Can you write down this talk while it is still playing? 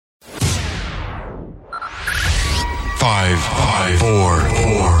5, 4,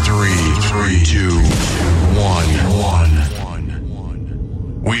 3, 2,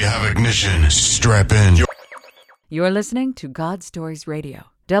 1. We have ignition. Strap in. You're listening to God Stories Radio.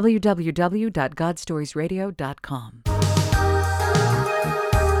 www.godstoriesradio.com.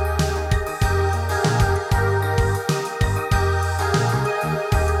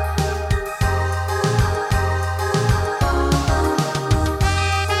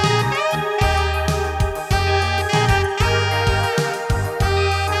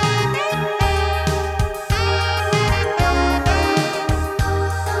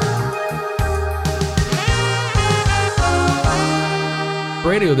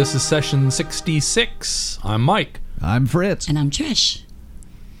 Radio. This is session 66. I'm Mike. I'm Fritz. And I'm Trish.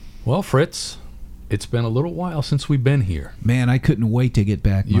 Well, Fritz, it's been a little while since we've been here. Man, I couldn't wait to get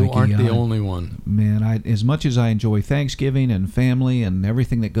back, You Mikey. aren't the only one. Man, as much as I enjoy Thanksgiving and family and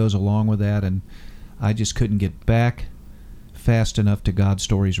everything that goes along with that, and I just couldn't get back fast enough to God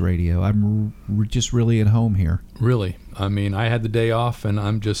Stories Radio. I'm just really at home here. Really. I mean, I had the day off, and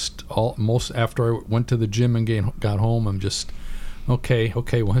I'm just almost after I went to the gym and got home, I'm just... Okay,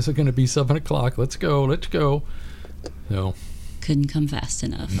 when is it going to be 7 o'clock? Let's go. No. Couldn't come fast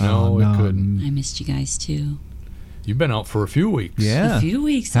enough. No, it couldn't. I missed you guys, too. You've been out for a few weeks. Yeah. A few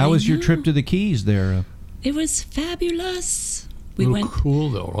weeks, How was your trip to the Keys there? It was fabulous. We went cool,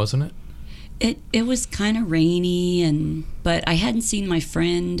 though, wasn't it? It was kind of rainy, but I hadn't seen my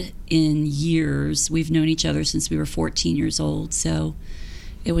friend in years. We've known each other since we were 14 years old, so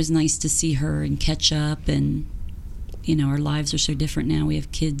it was nice to see her and catch up, and... You know, our lives are so different now. We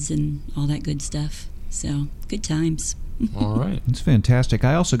have kids and all that good stuff. So, good times. All right. It's fantastic.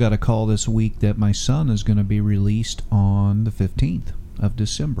 I also got a call this week that my son is going to be released on the 15th of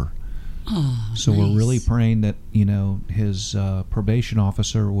December. Oh, so nice. We're really praying that, you know, his probation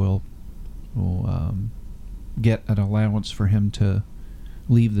officer will get an allowance for him to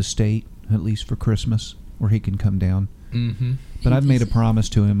leave the state, at least for Christmas, where he can come down. Mm-hmm. But I've made a promise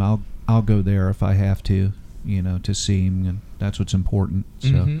to him. I'll go there if I have to. You know, to see him, and that's what's important.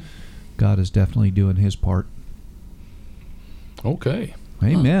 So God is definitely doing his part. Okay.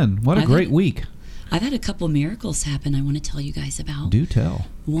 Amen. What a great week. I've had a couple miracles happen I want to tell you guys about. Do tell.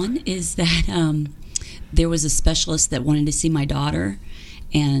 One is that there was a specialist that wanted to see my daughter,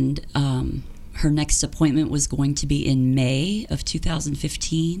 and her next appointment was going to be in May of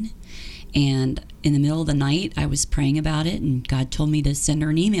 2015. And in the middle of the night, I was praying about it, and God told me to send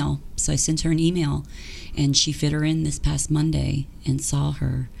her an email. So I sent her an email, and she fit her in this past Monday and saw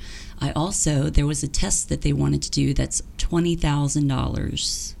her. There was a test that they wanted to do that's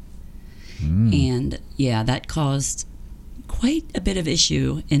 $20,000. And, yeah, that caused quite a bit of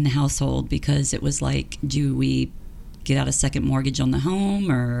issue in the household, because it was like, do we get out a second mortgage on the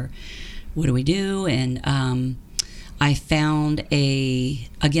home, or what do we do? And I found I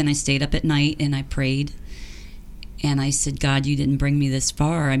stayed up at night and I prayed, and I said, God, you didn't bring me this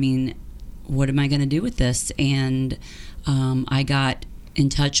far. I mean, what am I going to do with this? And I got in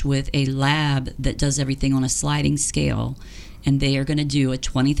touch with a lab that does everything on a sliding scale, and they are going to do a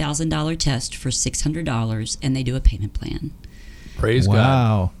 $20,000 test for $600, and they do a payment plan. Praise God.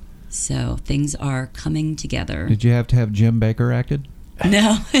 Wow. So things are coming together. Did you have to have Jim Baker acted?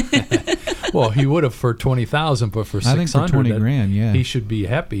 No. Well, he would have for $20,000, but for $600, I think for $20,000, yeah, he should be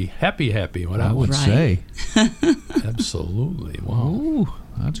happy. What I would say. Absolutely. Wow. Ooh,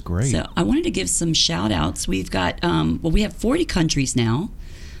 that's great. So I wanted to give some shout outs. We've got we have 40 countries now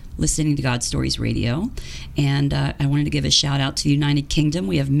listening to God Stories Radio, and I wanted to give a shout out to the United Kingdom.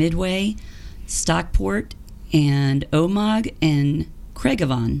 We have Midway, Stockport, and Omagh, and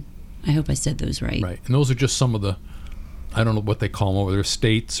Craigavon. I hope I said those right. Right, and those are just some of the, I don't know what they call them over there,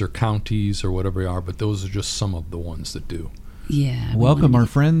 states or counties or whatever they are, but those are just some of the ones that do. Yeah. Welcome our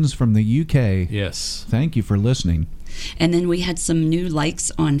friends from the UK. Yes. Thank you for listening. And then we had some new likes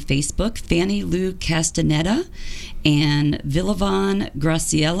on Facebook. Fanny Lou Castaneda and Villavan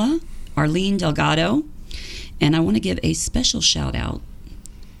Graciela, Arlene Delgado. And I want to give a special shout out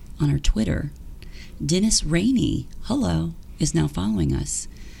on our Twitter. Dennis Rainey, hello, is now following us.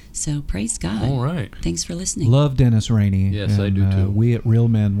 So praise God. All right. Thanks for listening. Love Dennis Rainey. Yes, I do too. We at Real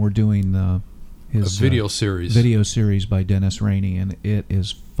Men, we're doing his video series. Video series by Dennis Rainey, and it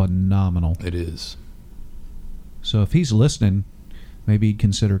is phenomenal. It is. So if he's listening, maybe he'd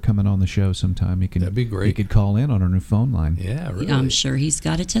consider coming on the show sometime. That'd be great. He could call in on our new phone line. Yeah, really. I'm sure he's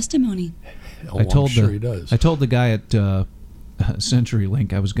got a testimony. Oh, I'm sure he does. I told the guy at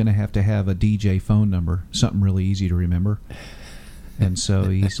CenturyLink I was going to have a DJ phone number, something really easy to remember. And so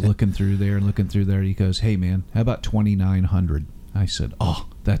he's looking through there. He goes, "Hey, man, how about 2900?" I said, "Oh,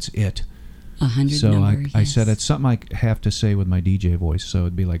 that's it." 100 So number, I yes. said it's something I have to say with my DJ voice. So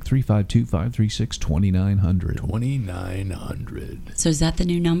it'd be like 352-536-2900. 2,900. So is that the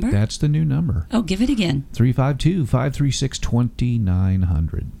new number? That's the new number. Oh, give it again.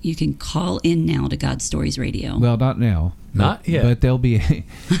 352-536-2900. You can call in now to God Stories Radio. Well, not now. Not yet. But there'll be.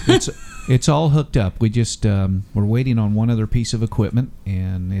 It's all hooked up. We just we're waiting on one other piece of equipment,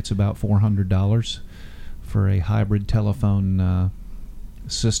 and it's about $400 for a hybrid telephone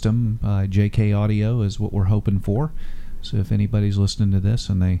system. JK Audio is what we're hoping for. So if anybody's listening to this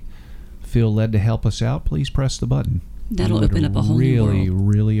and they feel led to help us out, please press the button. That'll We would open up a whole new really,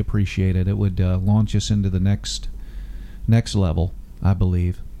 world. really appreciate it. It would launch us into the next level, I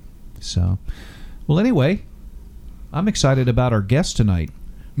believe. So, well, anyway, I'm excited about our guest tonight.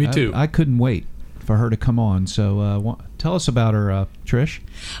 Me too. I couldn't wait for her to come on. So tell us about her, Trish.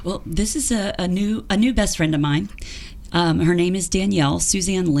 Well, this is a new best friend of mine. Her name is Danielle.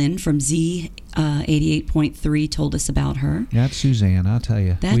 Suzanne Lynn from Z88.3 told us about her. That's Suzanne, I'll tell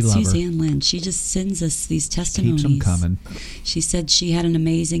you. That's we love Suzanne Lynn. She just sends us these testimonies. Keeps them coming. She said she had an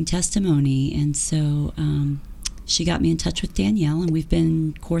amazing testimony, and so she got me in touch with Danielle, and we've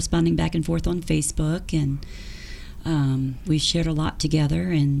been corresponding back and forth on Facebook, and we've shared a lot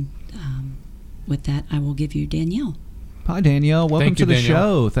together. And with that, I will give you Danielle. Hi, Danielle. Welcome Thank to you, the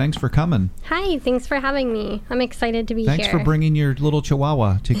Danielle. show. Thanks for coming. Hi, thanks for having me. I'm excited to be Thanks here. for bringing your little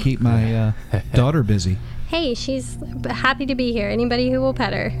chihuahua to keep my daughter busy. Hey, she's happy to be here. Anybody who will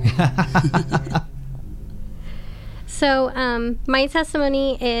pet her. So, my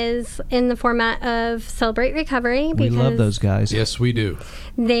testimony is in the format of Celebrate Recovery We because love those guys. Yes, we do.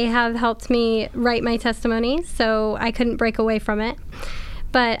 they have helped me write my testimony, so I couldn't break away from it.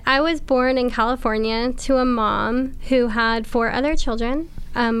 But I was born in California to a mom who had 4 other children.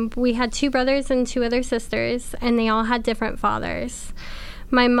 We had 2 brothers and 2 other sisters, and they all had different fathers.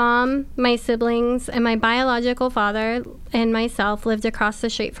 My mom, my siblings, and my biological father and myself lived across the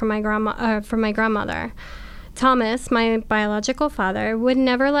street from my grandmother. Thomas, my biological father, would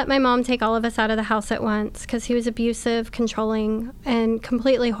never let my mom take all of us out of the house at once because he was abusive, controlling, and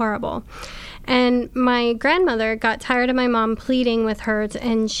completely horrible. And my grandmother got tired of my mom pleading with her,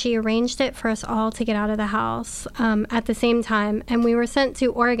 and she arranged it for us all to get out of the house at the same time. And we were sent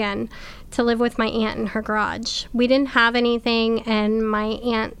to Oregon to live with my aunt in her garage. We didn't have anything, and my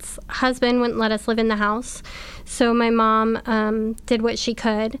aunt's husband wouldn't let us live in the house. So my mom did what she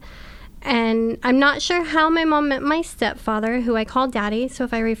could. And I'm not sure how my mom met my stepfather, who I call Daddy. So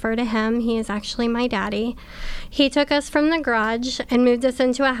if I refer to him, he is actually my daddy. He took us from the garage and moved us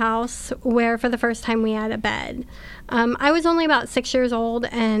into a house where for the first time we had a bed. I was only about 6 years old,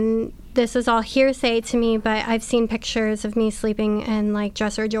 and this is all hearsay to me, but I've seen pictures of me sleeping in like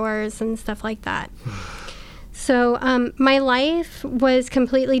dresser drawers and stuff like that. So my life was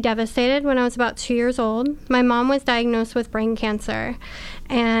completely devastated when I was about 2 years old. My mom was diagnosed with brain cancer,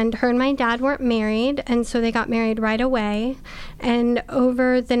 and her and my dad weren't married, and so they got married right away. And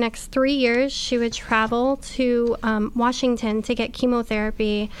over the next 3 years, she would travel to Washington to get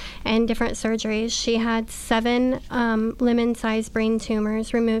chemotherapy and different surgeries. She had 7 lemon-sized brain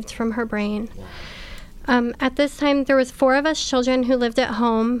tumors removed from her brain. At this time, there was 4 of us children who lived at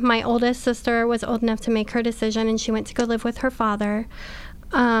home. My oldest sister was old enough to make her decision, and she went to go live with her father.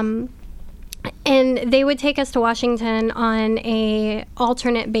 And they would take us to Washington on a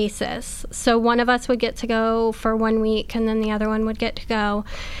alternate basis. So one of us would get to go for 1 week, and then the other one would get to go.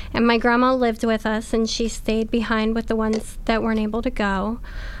 And my grandma lived with us, and she stayed behind with the ones that weren't able to go.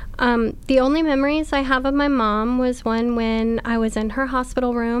 The only memories I have of my mom was one when I was in her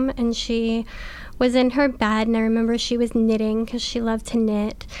hospital room, and she was in her bed, and I remember she was knitting because she loved to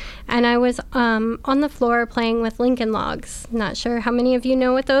knit, and I was on the floor playing with Lincoln Logs. Not sure how many of you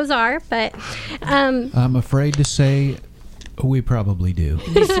know what those are, but I'm afraid to say we probably do.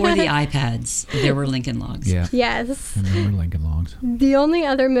 Before the iPads, there were Lincoln Logs. Yeah. yes. I remember Lincoln Logs. The only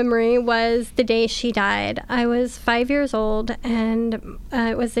other memory was the day she died. I was 5 years old, and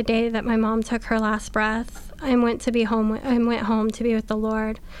it was the day that my mom took her last breath. I went home to be with the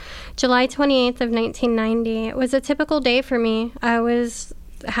Lord. July 28th of 1990. It was a typical day for me. I was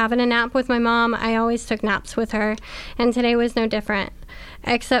having a nap with my mom. I always took naps with her, and today was no different,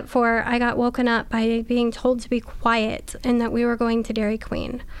 except for I got woken up by being told to be quiet and that we were going to Dairy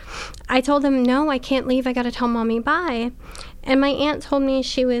Queen. I told them, no, I can't leave. I got to tell Mommy bye. And my aunt told me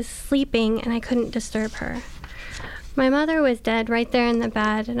she was sleeping and I couldn't disturb her. My mother was dead right there in the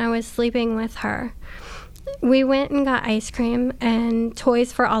bed, and I was sleeping with her. We went and got ice cream and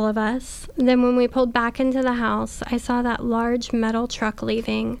toys for all of us. Then when we pulled back into the house, I saw that large metal truck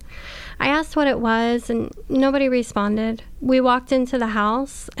leaving. I asked what it was, and nobody responded. We walked into the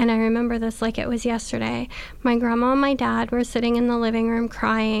house, and I remember this like it was yesterday. My grandma and my dad were sitting in the living room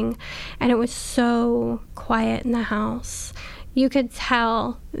crying, and it was so quiet in the house. You could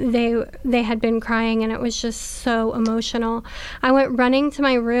tell they had been crying, and it was just so emotional. I went running to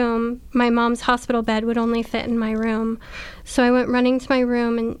my room. My mom's hospital bed would only fit in my room. So I went running to my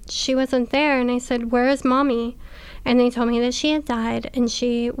room, and she wasn't there. And I said, "Where is Mommy?" And they told me that she had died, and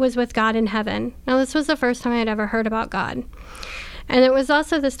she was with God in heaven. Now, this was the first time I had ever heard about God. And it was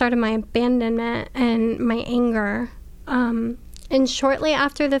also the start of my abandonment and my anger. And shortly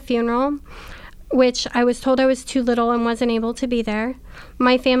after the funeral, which I was told I was too little and wasn't able to be there,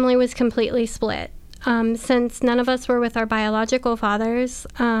 my family was completely split. Since none of us were with our biological fathers,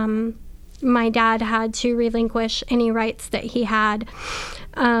 my dad had to relinquish any rights that he had.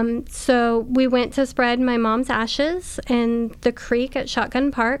 So we went to spread my mom's ashes in the creek at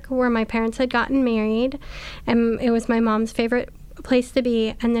Shotgun Park, where my parents had gotten married, and it was my mom's favorite place to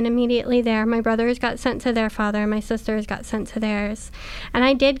be. And then immediately there, my brothers got sent to their father, my sisters got sent to theirs, and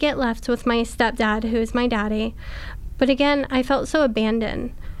I did get left with my stepdad, who's my daddy. But again, I felt so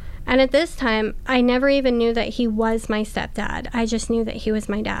abandoned. And at this time, I never even knew that he was my stepdad. I just knew that he was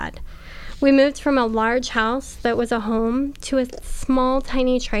my dad. We moved from a large house that was a home to a small,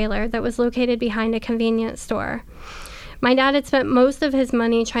 tiny trailer that was located behind a convenience store. My dad had spent most of his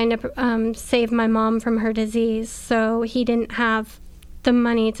money trying to save my mom from her disease, so he didn't have the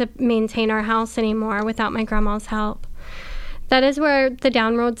money to maintain our house anymore without my grandma's help. That is where the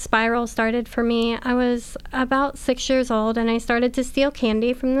downward spiral started for me. I was about 6 years old, and I started to steal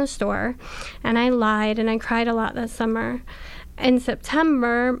candy from the store, and I lied, and I cried a lot this summer. In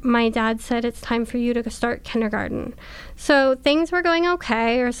September, my dad said, "It's time for you to start kindergarten." So things were going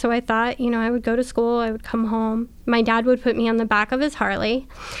okay, or so I thought. I would go to school, I would come home. My dad would put me on the back of his Harley,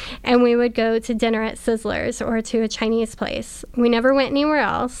 and we would go to dinner at Sizzler's or to a Chinese place. We never went anywhere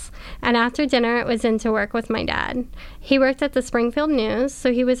else, and after dinner, it was into work with my dad. He worked at the Springfield News,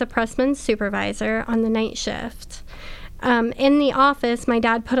 so he was a pressman supervisor on the night shift. In the office, my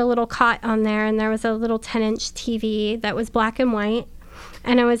dad put a little cot on there, and there was a little 10-inch TV that was black and white,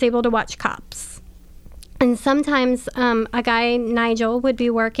 and I was able to watch Cops. And sometimes a guy, Nigel, would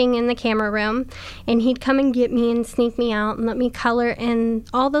be working in the camera room, and he'd come and get me and sneak me out and let me color in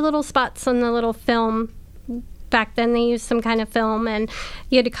all the little spots on the little film. Back then, they used some kind of film, and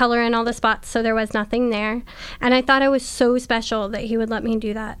you had to color in all the spots so there was nothing there. And I thought I was so special that he would let me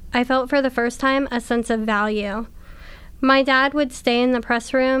do that. I felt for the first time a sense of value. My dad would stay in the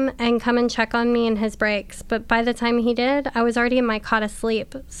press room and come and check on me in his breaks, but by the time he did, I was already in my cot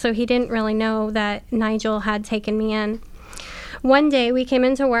asleep, so he didn't really know that Nigel had taken me in. One day, we came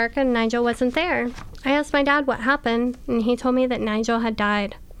into work and Nigel wasn't there. I asked my dad what happened, and he told me that Nigel had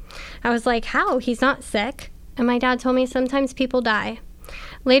died. I was like, "How? He's not sick." And my dad told me sometimes people die.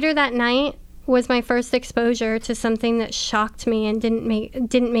 Later that night was my first exposure to something that shocked me and didn't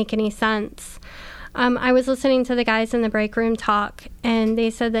make any sense. I was listening to the guys in the break room talk, and they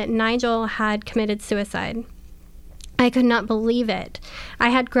said that Nigel had committed suicide. I could not believe it. I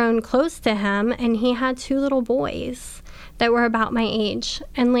had grown close to him, and he had 2 little boys that were about my age.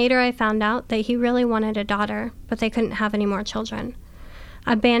 And later I found out that he really wanted a daughter, but they couldn't have any more children.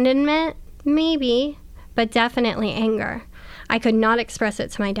 Abandonment? Maybe, but definitely anger. I could not express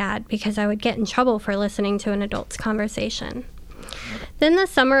it to my dad because I would get in trouble for listening to an adult's conversation. Then the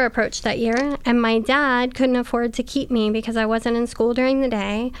summer approached that year, and my dad couldn't afford to keep me because I wasn't in school during the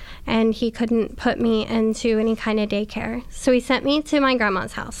day, and he couldn't put me into any kind of daycare. So he sent me to my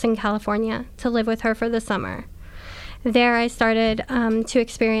grandma's house in California to live with her for the summer. There I started to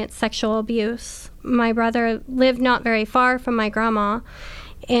experience sexual abuse. My brother lived not very far from my grandma,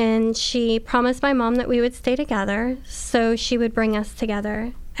 and she promised my mom that we would stay together, so she would bring us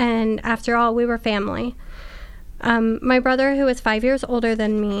together. And after all, we were family. My brother, who was 5 years older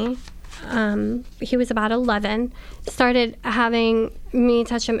than me, he was about 11, started having me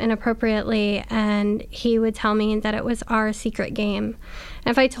touch him inappropriately, and he would tell me that it was our secret game.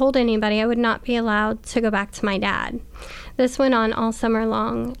 And if I told anybody, I would not be allowed to go back to my dad. This went on all summer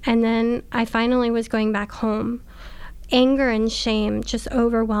long, and then I finally was going back home. Anger and shame just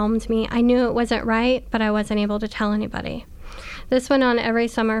overwhelmed me. I knew it wasn't right, but I wasn't able to tell anybody. This went on every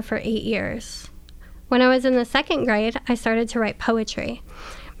summer for 8 years. When I was in the 2nd grade, I started to write poetry.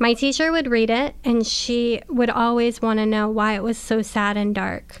 My teacher would read it, and she would always want to know why it was so sad and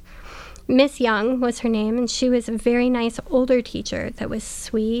dark. Miss Young was her name, and she was a very nice older teacher that was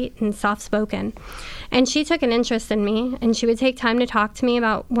sweet and soft-spoken. And she took an interest in me, and she would take time to talk to me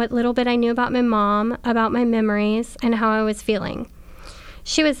about what little bit I knew about my mom, about my memories, and how I was feeling.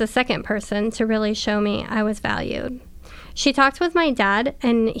 She was the second person to really show me I was valued. She talked with my dad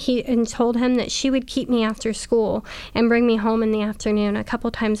and told him that she would keep me after school and bring me home in the afternoon a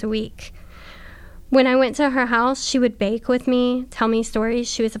couple times a week. When I went to her house, she would bake with me, tell me stories.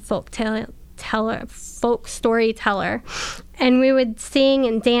 She was a folk storyteller, and we would sing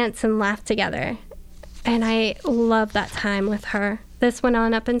and dance and laugh together. And I loved that time with her. This went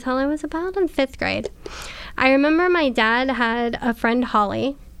on up until I was about in 5th grade. I remember my dad had a friend,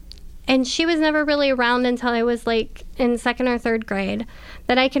 Holly, and she was never really around until I was like in 2nd or 3rd grade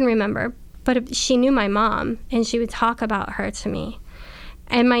that I can remember. But she knew my mom, and she would talk about her to me.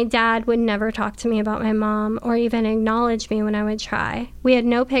 And my dad would never talk to me about my mom or even acknowledge me when I would try. We had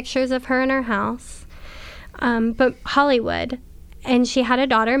no pictures of her in our house, but Holly would. And she had a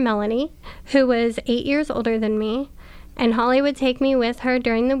daughter, Melanie, who was 8 years older than me. And Holly would take me with her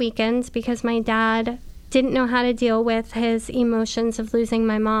during the weekends because my dad didn't know how to deal with his emotions of losing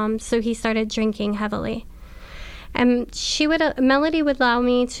my mom, so he started drinking heavily. And Melody would allow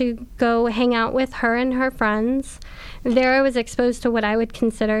me to go hang out with her and her friends. There I was exposed to what I would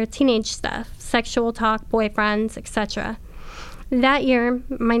consider teenage stuff, sexual talk, boyfriends, etc. That year,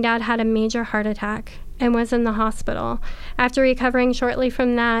 my dad had a major heart attack and was in the hospital. After recovering shortly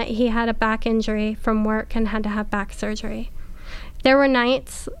from that, he had a back injury from work and had to have back surgery. There were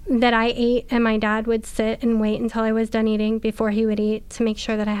nights that I ate and my dad would sit and wait until I was done eating before he would eat to make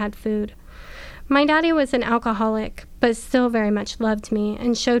sure that I had food. My daddy was an alcoholic, but still very much loved me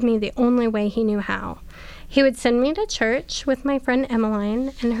and showed me the only way he knew how. He would send me to church with my friend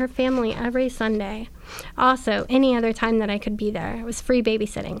Emmeline and her family every Sunday. Also, any other time that I could be there. It was free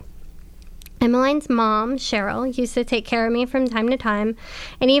babysitting. Emmeline's mom, Cheryl, used to take care of me from time to time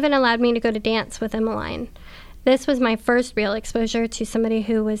and even allowed me to go to dance with Emmeline. This was my first real exposure to somebody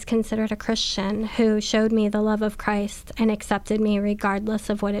who was considered a Christian, who showed me the love of Christ and accepted me regardless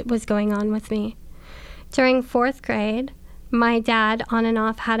of what was going on with me. During 4th grade, my dad on and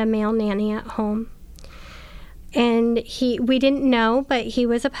off had a male nanny at home. And we didn't know, but he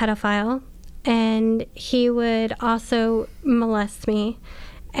was a pedophile, and he would also molest me.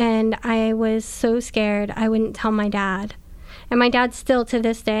 And I was so scared I wouldn't tell my dad. And my dad still to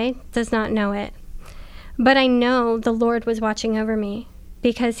this day does not know it. But I know the Lord was watching over me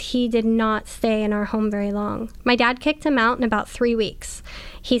because he did not stay in our home very long. My dad kicked him out in about 3 weeks.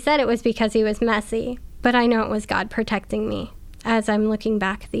 He said it was because he was messy, but I know it was God protecting me as I'm looking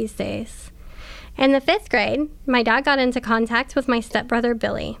back these days. In the 5th grade, my dad got into contact with my stepbrother,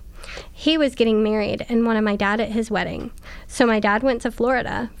 Billy. He was getting married and wanted my dad at his wedding. So my dad went to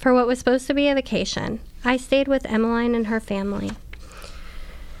Florida for what was supposed to be a vacation. I stayed with Emmeline and her family.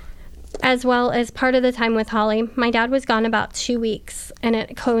 As well as part of the time with Holly, my dad was gone about 2 weeks, and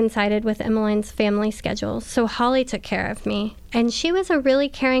it coincided with Emmeline's family schedule, so Holly took care of me. And she was a really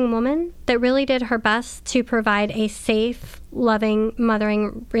caring woman that really did her best to provide a safe, loving,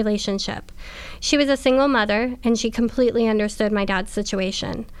 mothering relationship. She was a single mother, and she completely understood my dad's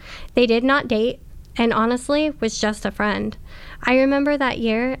situation. They did not date, and honestly, was just a friend. I remember that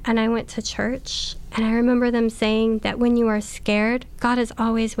year, and I went to church, and I remember them saying that when you are scared, God is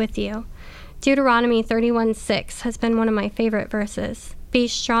always with you. Deuteronomy 31:6 has been one of my favorite verses. Be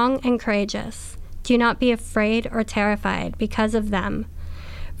strong and courageous. Do not be afraid or terrified because of them.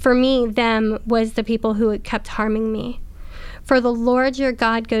 For me, them was the people who had kept harming me. For the Lord your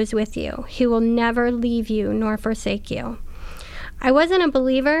God goes with you. He will never leave you nor forsake you. I wasn't a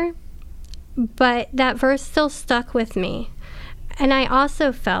believer, but that verse still stuck with me. And I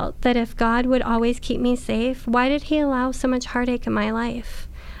also felt that if God would always keep me safe, why did he allow so much heartache in my life?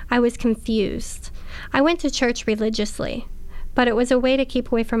 I was confused. I went to church religiously, but it was a way to keep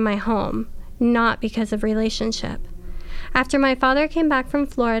away from my home, not because of relationship. After my father came back from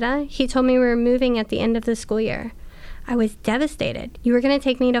Florida, he told me we were moving at the end of the school year. I was devastated. You were going to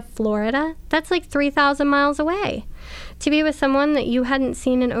take me to Florida? That's like 3,000 miles away. To be with someone that you hadn't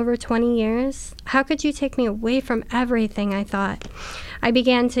seen in over 20 years? How could you take me away from everything, I thought. I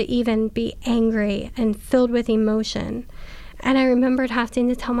began to even be angry and filled with emotion. And I remembered having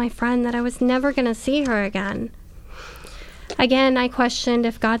to tell my friend that I was never going to see her again. Again, I questioned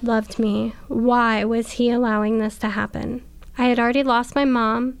if God loved me. Why was he allowing this to happen? I had already lost my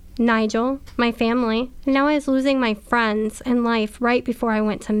mom, Nigel, my family, and now I was losing my friends and life right before I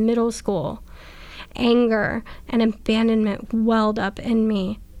went to middle school. Anger and abandonment welled up in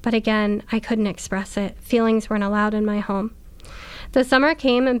me, but again, I couldn't express it. Feelings weren't allowed in my home. The summer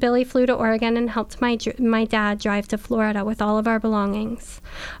came and Billy flew to Oregon and helped my dad drive to Florida with all of our belongings.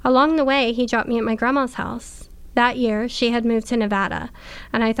 Along the way, he dropped me at my grandma's house. That year, she had moved to Nevada,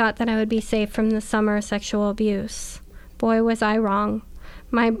 and I thought that I would be safe from the summer sexual abuse. Boy, was I wrong.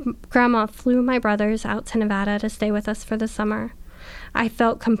 My grandma flew my brothers out to Nevada to stay with us for the summer. I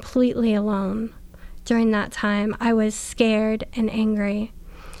felt completely alone. During that time, I was scared and angry.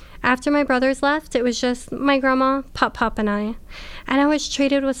 After my brothers left, it was just my grandma, Pop, and I. And I was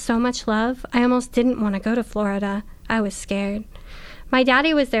treated with so much love, I almost didn't want to go to Florida. I was scared. My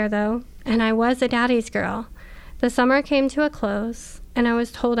daddy was there, though, and I was a daddy's girl. The summer came to a close, and I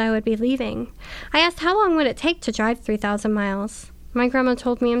was told I would be leaving. I asked how long would it take to drive 3,000 miles. My grandma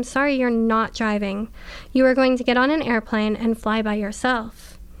told me, I'm sorry, you're not driving. You are going to get on an airplane and fly by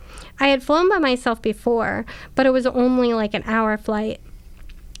yourself. I had flown by myself before, but it was only like an hour flight.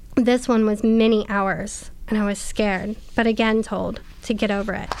 This one was many hours, and I was scared, but again told to get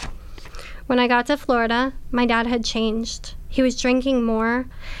over it. When I got to Florida, my dad had changed. He was drinking more,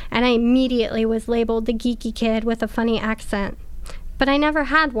 and I immediately was labeled the geeky kid with a funny accent. But I never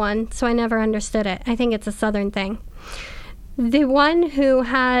had one, so I never understood it. I think it's a Southern thing. I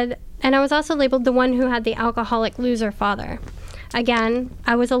was also labeled the one who had the alcoholic loser father. Again,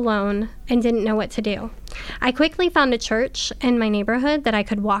 I was alone and didn't know what to do. I quickly found a church in my neighborhood that I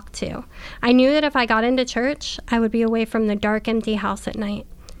could walk to. I knew that if I got into church, I would be away from the dark, empty house at night.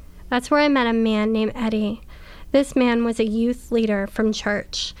 That's where I met a man named Eddie. This man was a youth leader from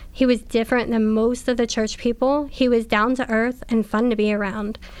church. He was different than most of the church people. He was down to earth and fun to be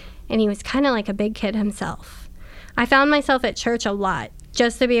around, and he was kind of like a big kid himself. I found myself at church a lot,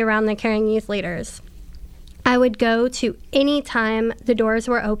 just to be around the caring youth leaders. I would go to any time the doors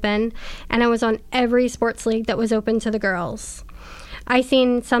were open, and I was on every sports league that was open to the girls. I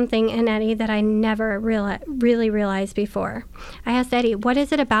seen something in Eddie that I never really realized before. I asked Eddie, what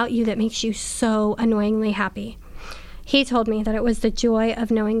is it about you that makes you so annoyingly happy? He told me that it was the joy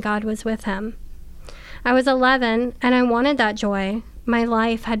of knowing God was with him. I was 11, and I wanted that joy. My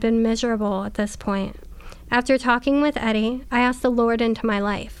life had been miserable at this point. After talking with Eddie, I asked the Lord into my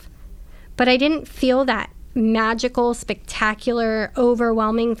life. But I didn't feel that magical, spectacular,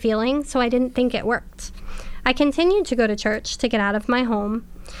 overwhelming feeling, so I didn't think it worked. I continued to go to church to get out of my home,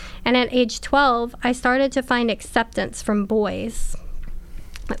 and at age 12, I started to find acceptance from boys.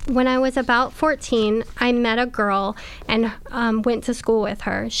 When I was about 14, I met a girl and went to school with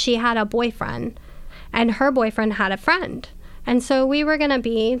her. She had a boyfriend, and her boyfriend had a friend, and so we were going to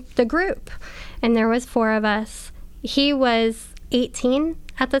be the group, and there was 4 of us. He was 18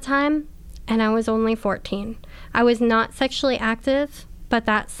 at the time, and I was only 14. I was not sexually active, but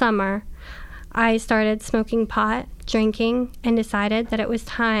that summer, I started smoking pot, drinking, and decided that it was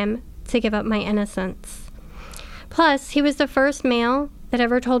time to give up my innocence. Plus, he was the first male that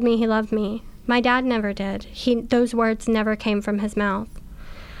ever told me he loved me. My dad never did. Those words never came from his mouth.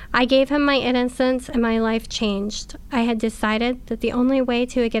 I gave him my innocence, and my life changed. I had decided that the only way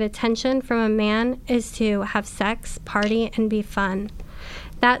to get attention from a man is to have sex, party, and be fun.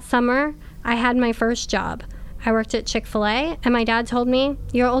 That summer, I had my first job. I worked at Chick-fil-A, and my dad told me,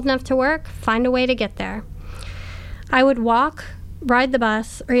 you're old enough to work, find a way to get there. I would walk, ride the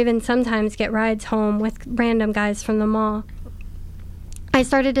bus, or even sometimes get rides home with random guys from the mall. I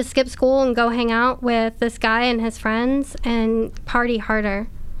started to skip school and go hang out with this guy and his friends and party harder.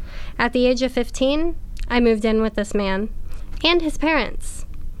 At the age of 15, I moved in with this man and his parents.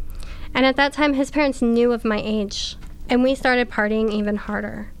 And at that time, his parents knew of my age, and we started partying even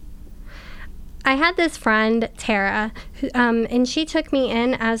harder. I had this friend, Tara, and she took me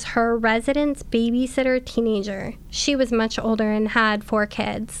in as her residence babysitter teenager. She was much older and had 4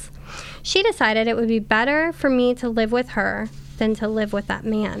 kids. She decided it would be better for me to live with her than to live with that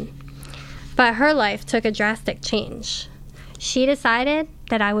man. But her life took a drastic change. She decided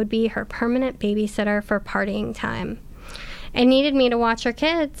that I would be her permanent babysitter for partying time and needed me to watch her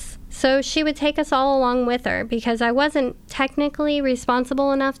kids. So she would take us all along with her because I wasn't technically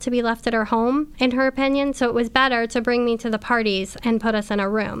responsible enough to be left at her home, in her opinion, so it was better to bring me to the parties and put us in a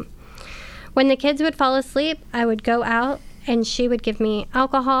room. When the kids would fall asleep, I would go out and she would give me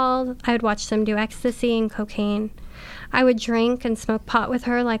alcohol. I would watch them do ecstasy and cocaine. I would drink and smoke pot with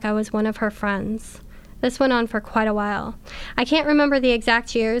her like I was one of her friends. This went on for quite a while. I can't remember the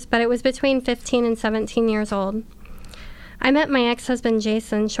exact years, but it was between 15 and 17 years old. I met my ex-husband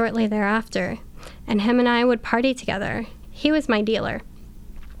Jason shortly thereafter, and him and I would party together. He was my dealer.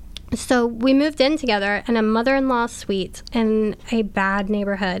 So we moved in together in a mother-in-law suite in a bad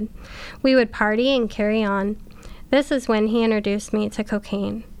neighborhood. We would party and carry on. This is when he introduced me to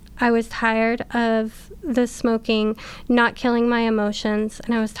cocaine. I was tired of the smoking, not killing my emotions,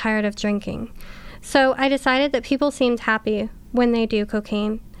 and I was tired of drinking. So I decided that people seemed happy when they do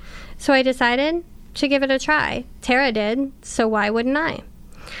cocaine. So I decided to give it a try. Tara did, so why wouldn't I?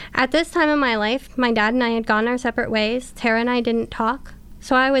 At this time in my life, my dad and I had gone our separate ways. Tara and I didn't talk,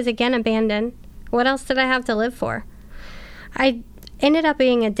 So I was again abandoned. What else did I have to live for? I ended up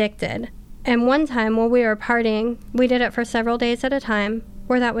being addicted. And one time while we were partying, we did it for several days at a time,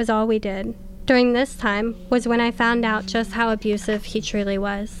 where that was all we did. During this time was when I found out just how abusive he truly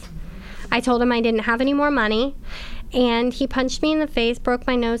was. I told him I didn't have any more money, and he punched me in the face, broke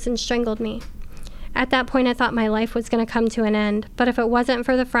my nose, and strangled me. At that point, I thought my life was going to come to an end, but if it wasn't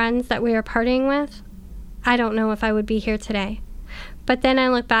for the friends that we were partying with, I don't know if I would be here today. But then I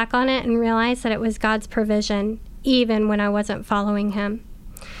look back on it and realize that it was God's provision, even when I wasn't following him.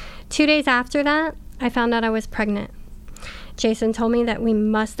 2 days after that, I found out I was pregnant. Jason told me that we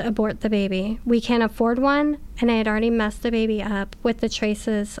must abort the baby. We can't afford one, and I had already messed the baby up with the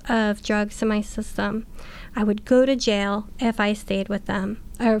traces of drugs in my system. I would go to jail if I stayed with them,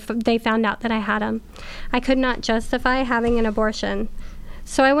 or if they found out that I had them. I could not justify having an abortion,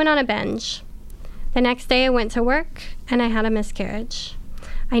 so I went on a binge. The next day I went to work, and I had a miscarriage.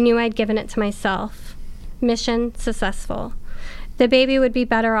 I knew I'd given it to myself. Mission successful. The baby would be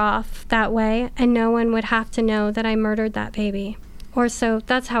better off that way, and no one would have to know that I murdered that baby. Or so,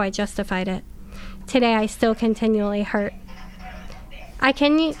 that's how I justified it. Today, I still continually hurt. I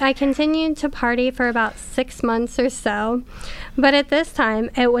continued to party for about 6 months or so, but at this time,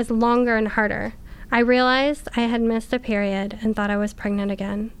 it was longer and harder. I realized I had missed a period and thought I was pregnant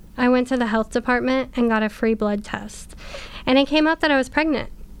again. I went to the health department and got a free blood test, and it came up that I was pregnant.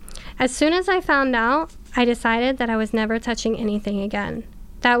 As soon as I found out, I decided that I was never touching anything again.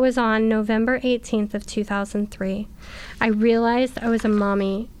 That was on November 18th of 2003. I realized I was a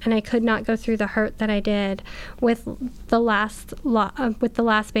mommy, and I could not go through the hurt that I did with the last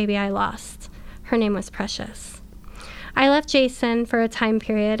baby I lost. Her name was Precious. I left Jason for a time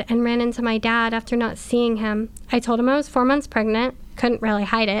period and ran into my dad after not seeing him. I told him I was 4 months pregnant, couldn't really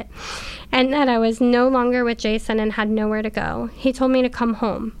hide it, and that I was no longer with Jason and had nowhere to go. He told me to come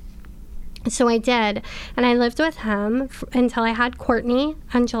home. So I did, and I lived with him until I had Courtney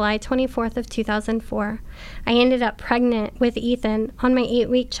on July 24th of 2004. I ended up pregnant with Ethan on my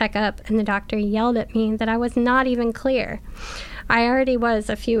 8-week checkup, and the doctor yelled at me that I was not even clear. I already was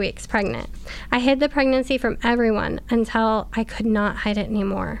a few weeks pregnant. I hid the pregnancy from everyone until I could not hide it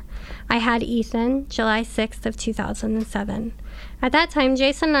anymore. I had Ethan July 6th of 2007. At that time,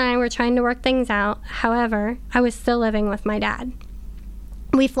 Jason and I were trying to work things out. However, I was still living with my dad.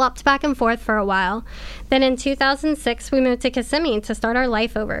 We flopped back and forth for a while. Then in 2006, we moved to Kissimmee to start our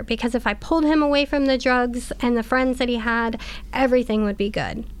life over, because if I pulled him away from the drugs and the friends that he had, everything would be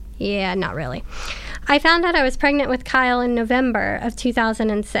good. Yeah, not really. I found out I was pregnant with Kyle in November of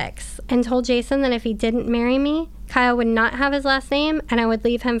 2006 and told Jason that if he didn't marry me, Kyle would not have his last name and I would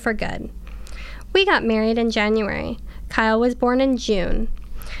leave him for good. We got married in January. Kyle was born in June.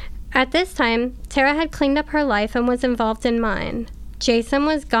 At this time, Tara had cleaned up her life and was involved in mine. Jason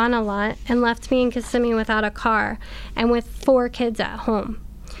was gone a lot and left me in Kissimmee without a car and with 4 kids at home.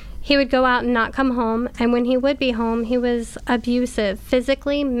 He would go out and not come home, and when he would be home, he was abusive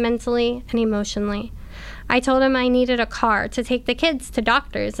physically, mentally, and emotionally. I told him I needed a car to take the kids to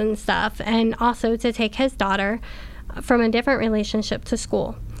doctors and stuff, and also to take his daughter from a different relationship to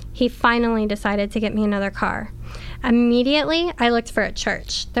school. He finally decided to get me another car. Immediately, I looked for a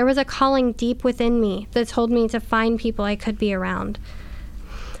church. There was a calling deep within me that told me to find people I could be around.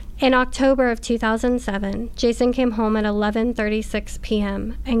 In October of 2007, Jason came home at 11:36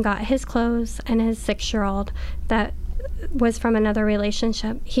 p.m. and got his clothes and his 6-year-old that was from another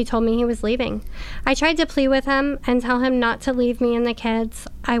relationship. He told me he was leaving. I tried to plead with him and tell him not to leave me and the kids.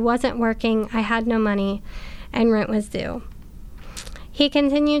 I wasn't working, I had no money, and rent was due. He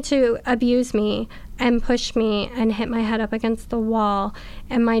continued to abuse me and push me and hit my head up against the wall,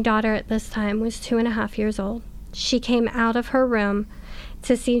 and my daughter at this time was 2.5 years old. She came out of her room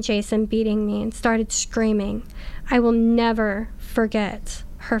to see Jason beating me and started screaming. I will never forget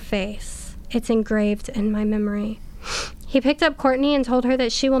her face. It's engraved in my memory. He picked up Courtney and told her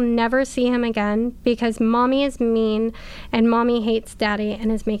that she will never see him again because mommy is mean and mommy hates daddy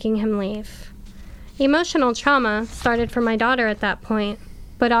and is making him leave. Emotional trauma started for my daughter at that point,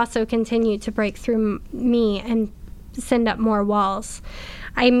 but also continued to break through me and send up more walls.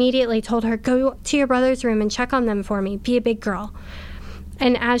 I immediately told her, go to your brother's room and check on them for me. Be a big girl.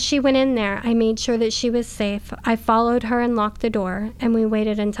 And as she went in there, I made sure that she was safe. I followed her and locked the door, and we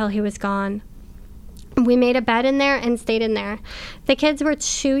waited until he was gone. We made a bed in there and stayed in there. The kids were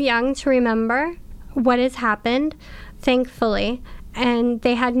too young to remember what has happened, thankfully, and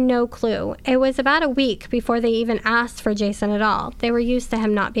they had no clue. It was about a week before they even asked for Jason at all. They were used to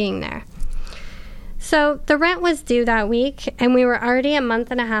him not being there. So the rent was due that week, and we were already a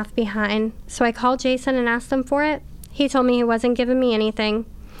month and a half behind. So I called Jason and asked him for it. He told me he wasn't giving me anything.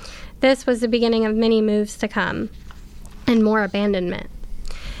 This was the beginning of many moves to come and more abandonment.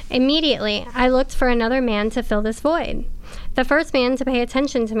 Immediately, I looked for another man to fill this void. The first man to pay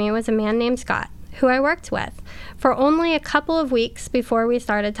attention to me was a man named Scott, who I worked with for only a couple of weeks before we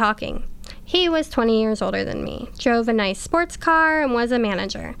started talking. He was 20 years older than me, drove a nice sports car, and was a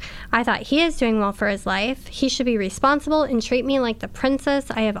manager. I thought he is doing well for his life. He should be responsible and treat me like the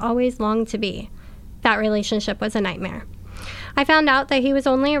princess I have always longed to be. That relationship was a nightmare. I found out that he was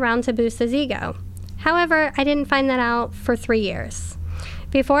only around to boost his ego. However, I didn't find that out for 3 years.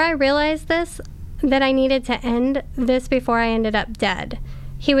 Before I realized this, that I needed to end this before I ended up dead.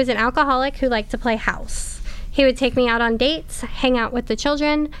 He was an alcoholic who liked to play house. He would take me out on dates, hang out with the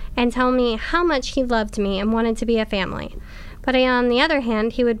children, and tell me how much he loved me and wanted to be a family. But on the other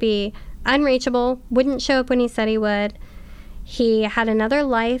hand, he would be unreachable, wouldn't show up when he said he would. He had another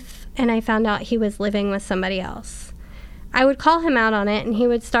life, and I found out he was living with somebody else. I would call him out on it, and he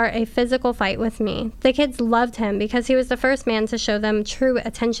would start a physical fight with me. The kids loved him because he was the first man to show them true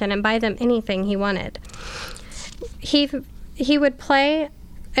attention and buy them anything he wanted. He would play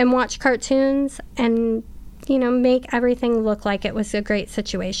and watch cartoons and, make everything look like it was a great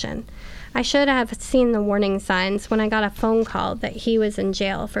situation. I should have seen the warning signs when I got a phone call that he was in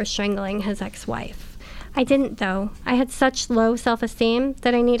jail for strangling his ex-wife. I didn't, though. I had such low self-esteem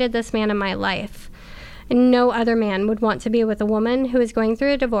that I needed this man in my life. And no other man would want to be with a woman who was going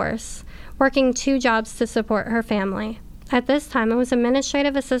through a divorce, working 2 jobs to support her family. At this time, I was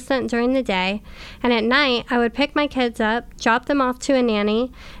administrative assistant during the day, and at night, I would pick my kids up, drop them off to a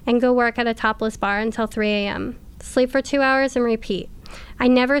nanny, and go work at a topless bar until 3 a.m., sleep for 2 hours, and repeat. I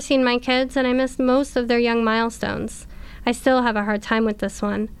never seen my kids, and I missed most of their young milestones. I still have a hard time with this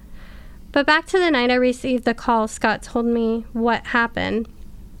one. But back to the night I received the call, Scott told me what happened,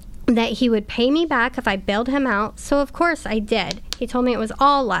 that he would pay me back if I bailed him out, so of course I did. He told me it was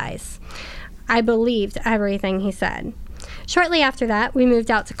all lies. I believed everything he said. Shortly after that, we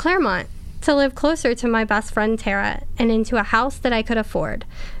moved out to Claremont to live closer to my best friend Tara and into a house that I could afford.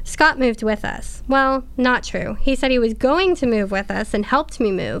 Scott moved with us. Well, not true. He said he was going to move with us and helped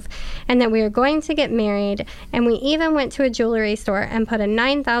me move, and that we were going to get married, and we even went to a jewelry store and put a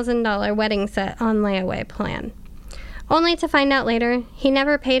 $9,000 wedding set on layaway plan. Only to find out later, he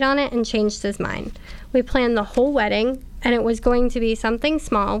never paid on it and changed his mind. We planned the whole wedding, and it was going to be something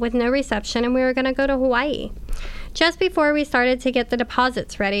small with no reception, and we were going to go to Hawaii. Just before we started to get the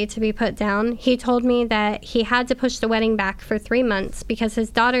deposits ready to be put down, he told me that he had to push the wedding back for 3 months because his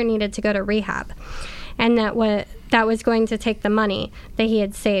daughter needed to go to rehab, and that was going to take the money that he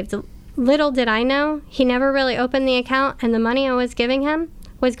had saved. Little did I know, he never really opened the account, and the money I was giving him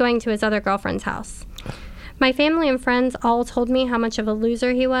was going to his other girlfriend's house. My family and friends all told me how much of a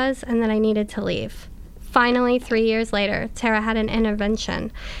loser he was and that I needed to leave. Finally, 3 years later, Tara had an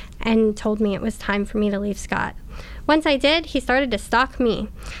intervention and told me it was time for me to leave Scott. Once I did, he started to stalk me.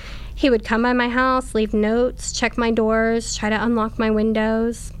 He would come by my house, leave notes, check my doors, try to unlock my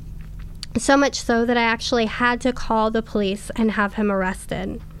windows. So much so that I actually had to call the police and have him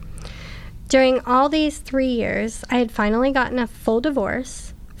arrested. During all these 3 years, I had finally gotten a full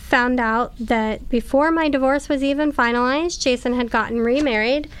divorce, found out that before my divorce was even finalized, Jason had gotten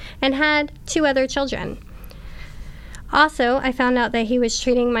remarried and had 2 other children. Also, I found out that he was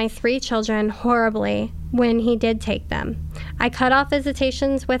treating my 3 children horribly when he did take them. I cut off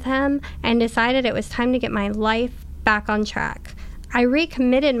visitations with him and decided it was time to get my life back on track. I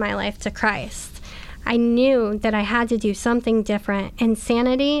recommitted my life to Christ. I knew that I had to do something different.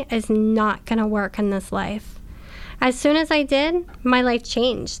 Insanity is not going to work in this life. As soon as I did, my life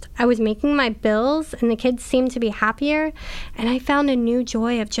changed. I was making my bills, and the kids seemed to be happier, and I found a new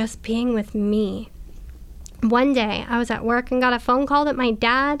joy of just being with me. One day, I was at work and got a phone call that my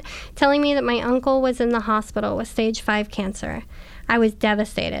dad telling me that my uncle was in the hospital with stage 5 cancer. I was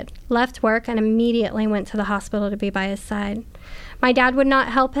devastated, left work, and immediately went to the hospital to be by his side. My dad would not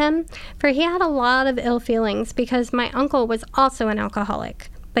help him, for he had a lot of ill feelings because my uncle was also an alcoholic.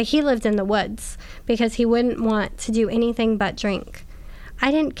 But he lived in the woods because he wouldn't want to do anything but drink.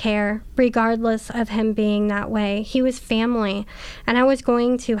 I didn't care, regardless of him being that way. He was family, and I was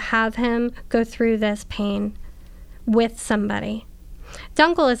going to have him go through this pain with somebody.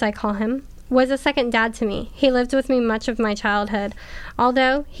 Duncle, as I call him, was a second dad to me. He lived with me much of my childhood,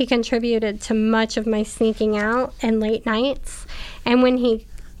 although he contributed to much of my sneaking out and late nights. And when he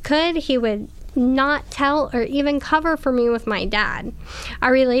could, he would not tell or even cover for me with my dad.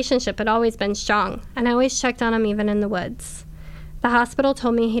 Our relationship had always been strong, and I always checked on him even in the woods. The hospital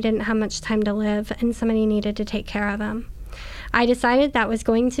told me he didn't have much time to live and somebody needed to take care of him. I decided that was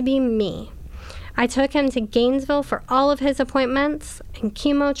going to be me. I took him to Gainesville for all of his appointments and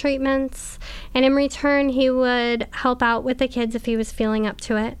chemo treatments, and in return, he would help out with the kids if he was feeling up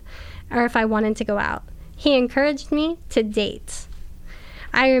to it, or if I wanted to go out. He encouraged me to date.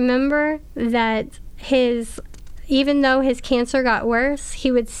 I remember that even though his cancer got worse,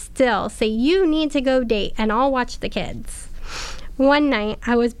 he would still say, "You need to go date, and I'll watch the kids." One night,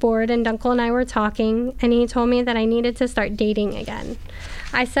 I was bored, and Dunkel and I were talking, and he told me that I needed to start dating again.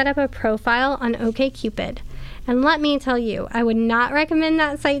 I set up a profile on OkCupid, and let me tell you, I would not recommend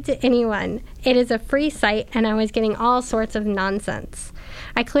that site to anyone. It is a free site, and I was getting all sorts of nonsense.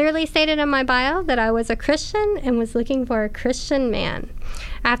 I clearly stated in my bio that I was a Christian and was looking for a Christian man.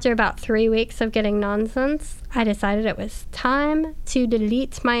 After about 3 weeks of getting nonsense, I decided it was time to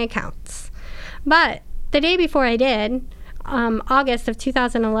delete my accounts. But the day before I did, August of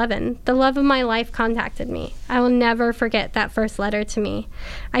 2011, the love of my life contacted me. I will never forget that first letter to me.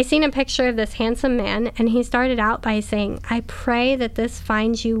 I seen a picture of this handsome man, and he started out by saying, "I pray that this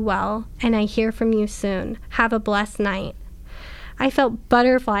finds you well, and I hear from you soon. Have a blessed night." I felt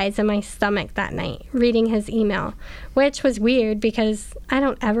butterflies in my stomach that night reading his email, which was weird because I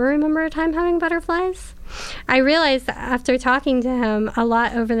don't ever remember a time having butterflies. I realized that after talking to him a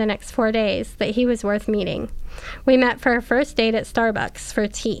lot over the next 4 days that he was worth meeting. We met for a first date at Starbucks for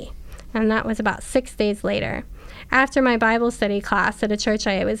tea, and that was about 6 days later, after my Bible study class at a church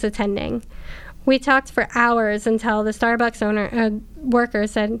I was attending. We talked for hours until the Starbucks worker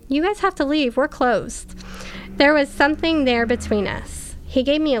said, "You guys have to leave, we're closed." There was something there between us. He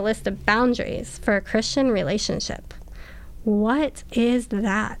gave me a list of boundaries for a Christian relationship. What is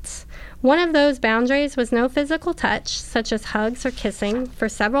that? One of those boundaries was no physical touch, such as hugs or kissing, for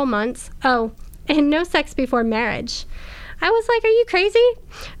several months. Oh, and no sex before marriage. I was like, "Are you crazy?"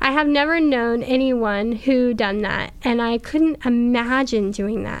 I have never known anyone who done that, and I couldn't imagine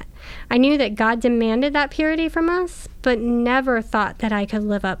doing that. I knew that God demanded that purity from us, but never thought that I could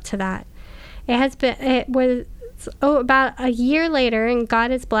live up to that. It was about a year later, and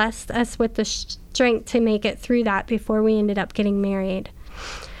God has blessed us with the strength to make it through that before we ended up getting married.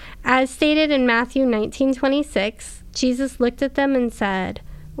 As stated in Matthew 19:26, Jesus looked at them and said,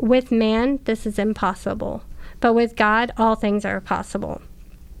 "With man, this is impossible, but with God, all things are possible."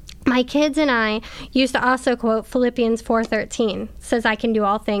 My kids and I used to also quote Philippians 4:13, says, "I can do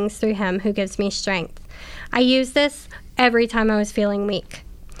all things through him who gives me strength." I used this every time I was feeling weak.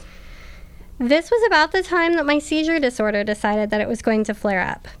 This was about the time that my seizure disorder decided that it was going to flare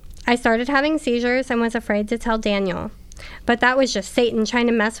up. I started having seizures and was afraid to tell Daniel. But that was just Satan trying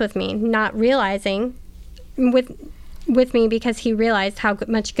to mess with me, not realizing with me because he realized how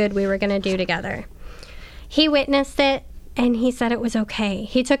much good we were going to do together. He witnessed it, and he said it was okay.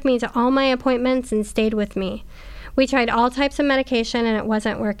 He took me to all my appointments and stayed with me. We tried all types of medication, and it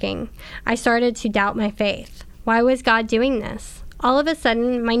wasn't working. I started to doubt my faith. Why was God doing this? All of a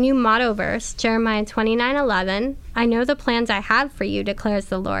sudden, my new motto verse, Jeremiah 29:11, "I know the plans I have for you, declares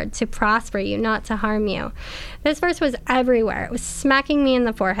the Lord, to prosper you, not to harm you." This verse was everywhere. It was smacking me in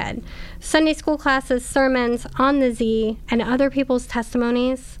the forehead. Sunday school classes, sermons, on the Z, and other people's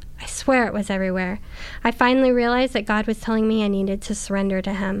testimonies. I swear it was everywhere. I finally realized that God was telling me I needed to surrender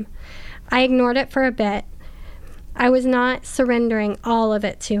to him. I ignored it for a bit. I was not surrendering all of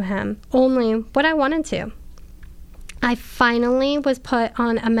it to him, only what I wanted to. I finally was put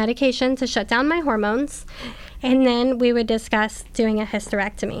on a medication to shut down my hormones, and then we would discuss doing a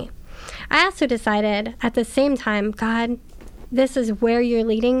hysterectomy. I also decided at the same time, God, this is where you're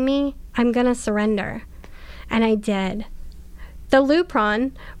leading me. I'm going to surrender. And I did. The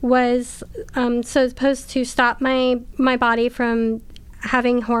Lupron was supposed to stop my body from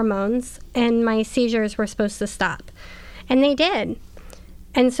having hormones, and my seizures were supposed to stop. And they did.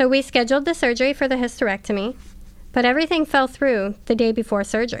 And so we scheduled the surgery for the hysterectomy. But everything fell through the day before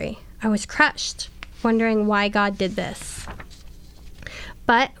surgery. I was crushed, wondering why God did this.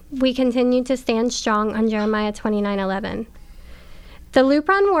 But we continued to stand strong on Jeremiah 29:11. The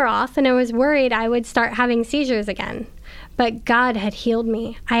Lupron wore off, and I was worried I would start having seizures again. But God had healed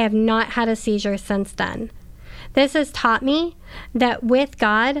me. I have not had a seizure since then. This has taught me that with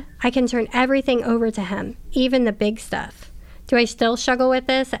God, I can turn everything over to him, even the big stuff. Do I still struggle with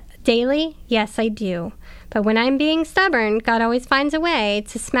this daily? Yes, I do. But when I'm being stubborn, God always finds a way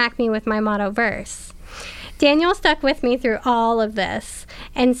to smack me with my motto verse. Daniel stuck with me through all of this.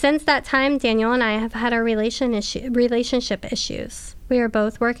 And since that time, Daniel and I have had our relationship issues. We are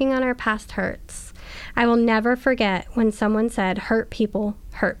both working on our past hurts. I will never forget when someone said, "Hurt people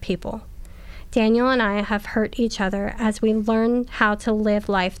hurt people." Daniel and I have hurt each other as we learn how to live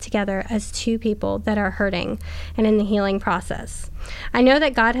life together as two people that are hurting and in the healing process. I know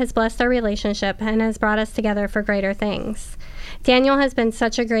that God has blessed our relationship and has brought us together for greater things. Daniel has been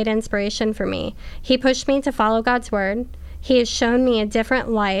such a great inspiration for me. He pushed me to follow God's word. He has shown me a different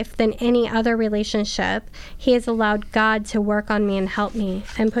life than any other relationship. He has allowed God to work on me and help me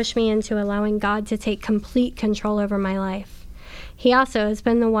and push me into allowing God to take complete control over my life. He also has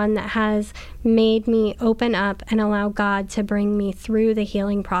been the one that has made me open up and allow God to bring me through the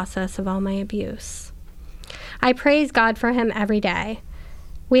healing process of all my abuse. I praise God for him every day.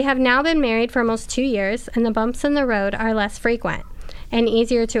 We have now been married for almost 2 years, and the bumps in the road are less frequent and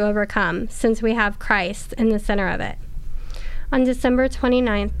easier to overcome since we have Christ in the center of it. On December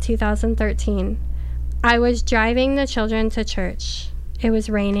 29th, 2013, I was driving the children to church. It was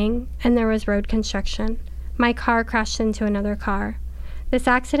raining, and there was road construction. My car crashed into another car. This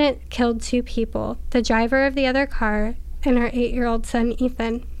accident killed 2 people, the driver of the other car and her 8-year-old son,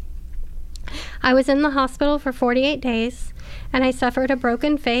 Ethan. I was in the hospital for 48 days, and I suffered a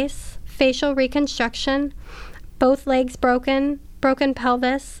broken face, facial reconstruction, both legs broken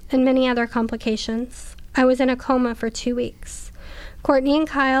pelvis, and many other complications. I was in a coma for 2 weeks. Courtney and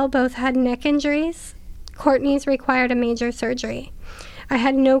Kyle both had neck injuries. Courtney's required a major surgery. I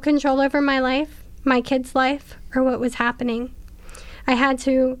had no control over my life, my kid's life, or what was happening. I had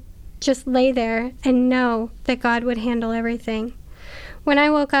to just lay there and know that God would handle everything. When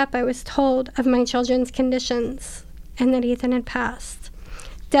I woke up, I was told of my children's conditions and that Ethan had passed.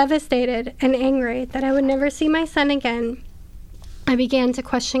 Devastated and angry that I would never see my son again, I began to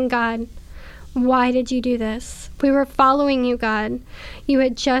question God. Why did you do this? We were following you, God. You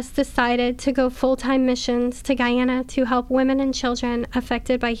had just decided to go full-time missions to Guyana to help women and children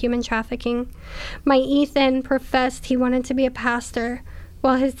affected by human trafficking. My Ethan professed he wanted to be a pastor.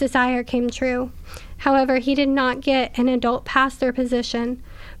 Well, his desire came true. However, he did not get an adult pastor position,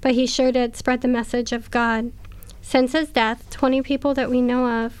 but he sure did spread the message of God. Since his death, 20 people that we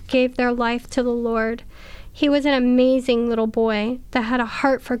know of gave their life to the Lord. He was an amazing little boy that had a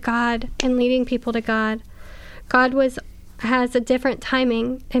heart for God and leading people to God. God has a different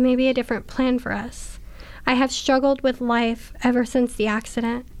timing and maybe a different plan for us. I have struggled with life ever since the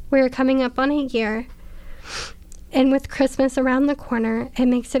accident. We are coming up on a year, and with Christmas around the corner, it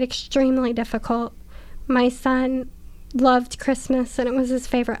makes it extremely difficult. My son loved Christmas, and it was his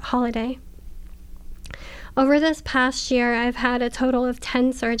favorite holiday. Over this past year, I've had a total of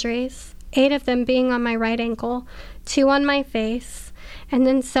 10 surgeries. 8 of them being on my right ankle, 2 on my face, and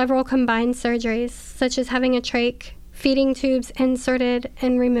then several combined surgeries, such as having a trach, feeding tubes inserted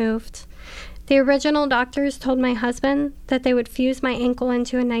and removed. The original doctors told my husband that they would fuse my ankle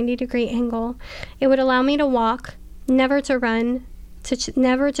into a 90-degree angle. It would allow me to walk, never to run,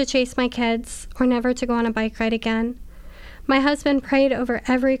 never to chase my kids, or never to go on a bike ride again. My husband prayed over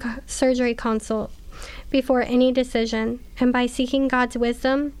every surgery consult before any decision, and by seeking God's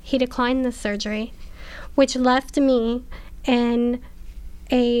wisdom, he declined the surgery, which left me in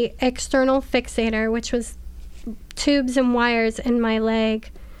a external fixator, which was tubes and wires in my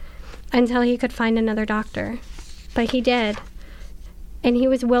leg, until he could find another doctor. But he did, and he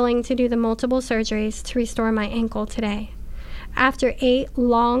was willing to do the multiple surgeries to restore my ankle today. After 8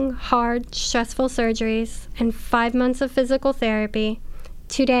 long, hard, stressful surgeries and 5 months of physical therapy,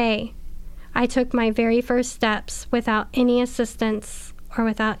 today I took my very first steps without any assistance or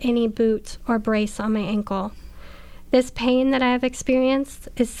without any boot or brace on my ankle. This pain that I have experienced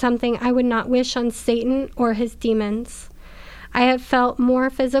is something I would not wish on Satan or his demons. I have felt more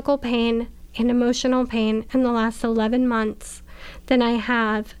physical pain and emotional pain in the last 11 months than I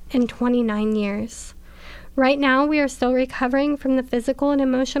have in 29 years. Right now, we are still recovering from the physical and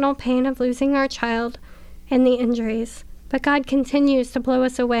emotional pain of losing our child and the injuries. But God continues to blow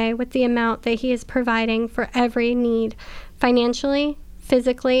us away with the amount that he is providing for every need, financially,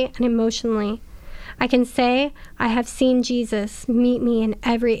 physically, and emotionally. I can say I have seen Jesus meet me in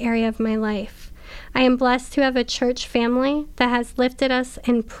every area of my life. I am blessed to have a church family that has lifted us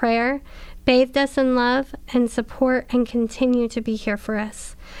in prayer, bathed us in love and support, and continue to be here for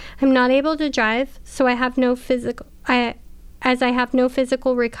us. I'm not able to drive, so I have no physical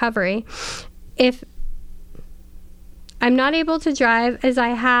recovery. I'm not able to drive as I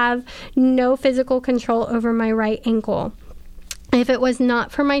have no physical control over my right ankle. If it was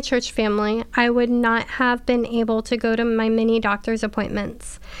not for my church family, I would not have been able to go to my many doctor's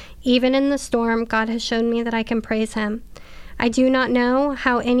appointments. Even in the storm, God has shown me that I can praise him. I do not know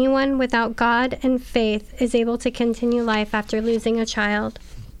how anyone without God and faith is able to continue life after losing a child.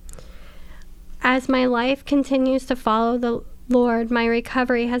 As my life continues to follow Lord, my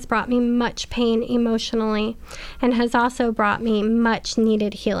recovery has brought me much pain emotionally and has also brought me much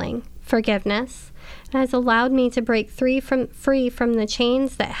needed healing, forgiveness, and has allowed me to break free from the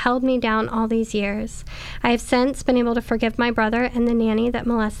chains that held me down all these years. I have since been able to forgive my brother and the nanny that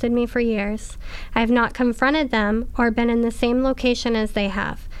molested me for years. I have not confronted them or been in the same location as they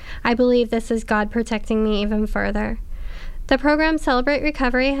have. I believe this is God protecting me even further. The program Celebrate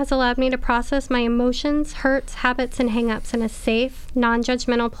Recovery has allowed me to process my emotions, hurts, habits, and hang-ups in a safe,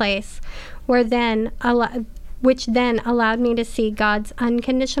 non-judgmental place, which then allowed me to see God's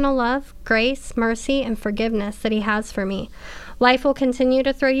unconditional love, grace, mercy, and forgiveness that He has for me. Life will continue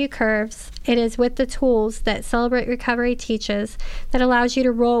to throw you curves. It is with the tools that Celebrate Recovery teaches that allows you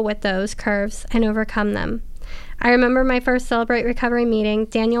to roll with those curves and overcome them. I remember my first Celebrate Recovery meeting.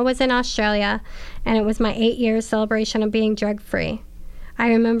 Daniel was in Australia, and it was my 8-year celebration of being drug-free. I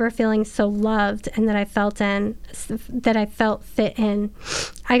remember feeling so loved and that I felt fit in.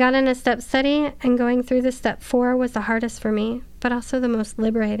 I got in a step study, and going through the step 4 was the hardest for me, but also the most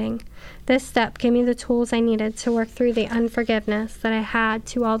liberating. This step gave me the tools I needed to work through the unforgiveness that I had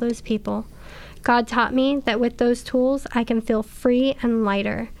to all those people. God taught me that with those tools, I can feel free and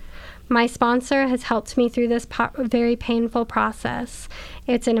lighter. My sponsor has helped me through this very painful process.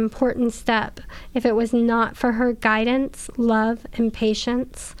 It's an important step. If it was not for her guidance, love, and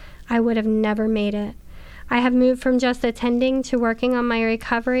patience, I would have never made it. I have moved from just attending to working on my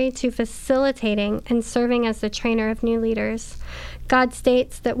recovery to facilitating and serving as the trainer of new leaders. God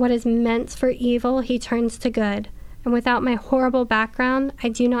states that what is meant for evil, He turns to good. And without my horrible background, I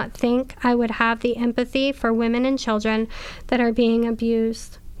do not think I would have the empathy for women and children that are being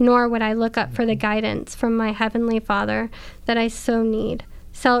abused. Nor would I look up for the guidance from my Heavenly Father that I so need.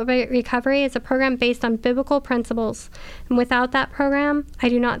 Celebrate Recovery is a program based on biblical principles, and without that program, I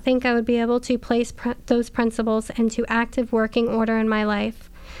do not think I would be able to place those principles into active working order in my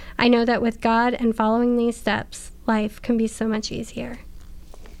life. I know that with God and following these steps, life can be so much easier.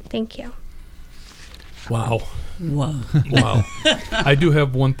 Thank you. Wow. Whoa. Wow. I do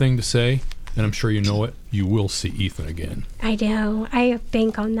have one thing to say, and I'm sure you know it. You will see Ethan again. I do. I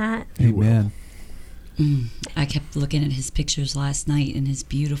bank on that. Amen. I kept looking at his pictures last night and his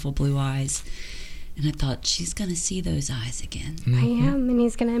beautiful blue eyes, and I thought, she's going to see those eyes again. I am, and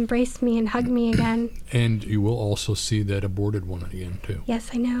he's going to embrace me and hug me again. And you will also see that aborted one again, too. Yes,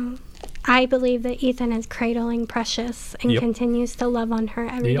 I know. I believe that Ethan is cradling Precious and continues to love on her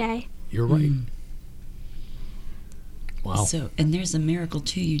every day. You're right. Wow. So, and there's a miracle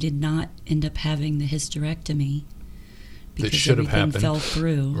too. You did not end up having the hysterectomy because should have everything happened. fell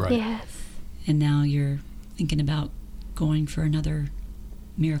through. Right. Yes. And now you're thinking about going for another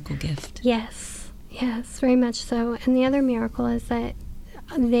miracle gift. Yes, very much so. And the other miracle is that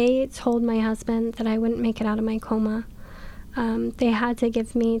they told my husband that I wouldn't make it out of my coma. They had to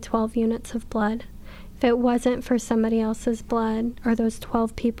give me 12 units of blood. If it wasn't for somebody else's blood or those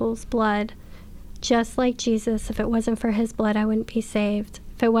 12 people's blood, just like Jesus, if it wasn't for His blood, I wouldn't be saved.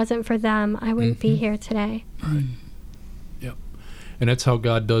 If it wasn't for them, I wouldn't be here today. Right. Yep. And that's how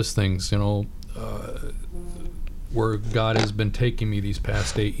God does things, where God has been taking me these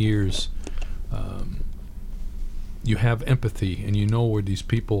past 8 years. You have empathy, and you know where these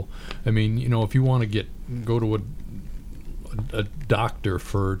people, if you want to go to a doctor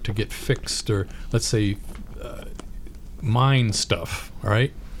to get fixed, or let's say mind stuff, all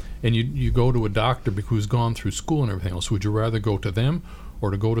right? And you go to a doctor who's gone through school and everything else. Would you rather go to them or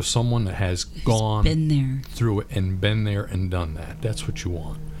to go to someone that has been there through it and been there and done that? That's what you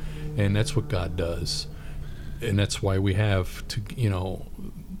want. And that's what God does. And that's why we have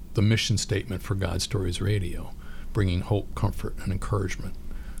the mission statement for God Stories Radio, bringing hope, comfort, and encouragement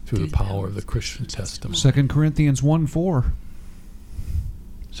through the power of the Christian testimony. 2 Corinthians 1:4.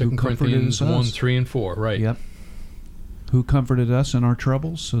 2 Corinthians 1, 3, and 4, right. Yep. Who comforted us in our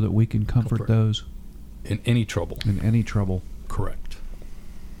troubles so that we can comfort those in any trouble. In any trouble. Correct.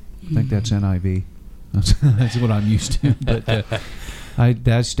 I think that's NIV. That's what I'm used to. But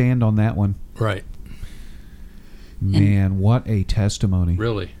I stand on that one. Right. Man, what a testimony.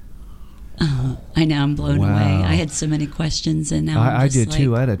 Really? Oh, I know. I'm blown away. I had so many questions, and now I did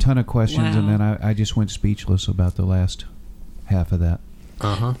too. I had a ton of questions, wow. and then I just went speechless about the last half of that.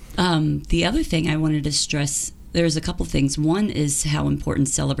 Uh-huh. The other thing I wanted to stress, there's a couple things. One is how important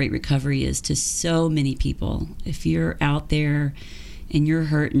Celebrate Recovery is to so many people. If you're out there and you're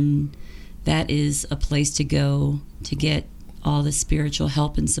hurting, that is a place to go to get all the spiritual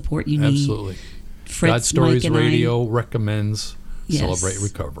help and support you need. Absolutely. Fritz, God Stories Mike, and Radio recommends Yes. Celebrate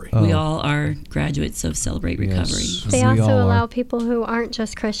Recovery. We all are graduates of Celebrate Recovery. Yes. They We also all allow are. people who aren't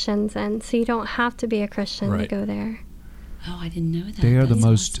just Christians in, so you don't have to be a Christian to Right. go there. Oh, I didn't know that. They are the That's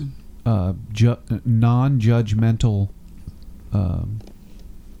most awesome. non-judgmental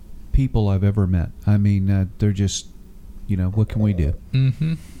people I've ever met. I mean, they're just, what can we do?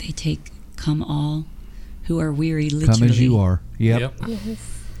 Mm-hmm. They take come all who are weary, literally. Come as you are. Yep.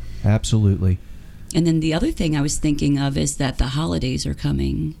 Yes. Absolutely. And then the other thing I was thinking of is that the holidays are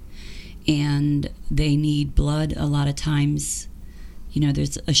coming, and they need blood a lot of times.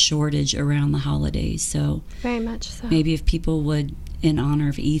 There's a shortage around the holidays. So Very much so. maybe if people would, in honor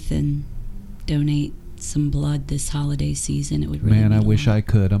of Ethan, donate some blood this holiday season, it would really Man, I mean a wish lot. I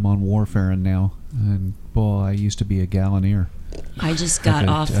could. I'm on warfarin now. And, boy, I used to be a gallonier. I just got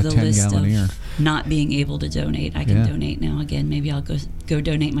Like off a the list 10-gallon of not being able to donate. I can Yeah. donate now again. Maybe I'll go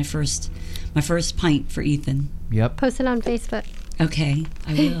donate my first pint for Ethan. Yep. Post it on Facebook. Okay,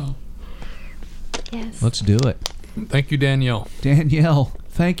 I will. Yes. Let's do it. Thank you, Danielle. Danielle,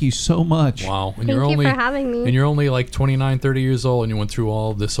 thank you so much. Wow. And Thank you're you only for having me. and you're only like 29, 30 years old, and you went through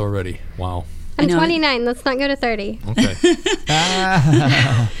all of this already. Wow. I'm I know. 29. Let's not go to 30. Okay.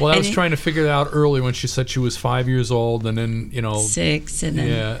 Well, I was And- trying to figure that out early when she said she was 5 years old, and then 6 and then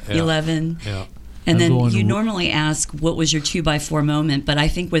Yeah, yeah. 11. Yeah. And I'm then going you r- normally ask, what was your 2x4 moment? But I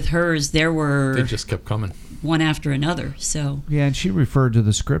think with hers, there They were just kept coming. one after another. So Yeah, and she referred to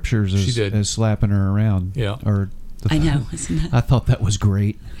the scriptures She as, did. as slapping her around. Yeah. Or I know. Isn't that? I thought that was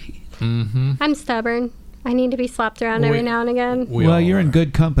great. Mm-hmm. I'm stubborn. I need to be slapped around We- every now and again. Well, you're in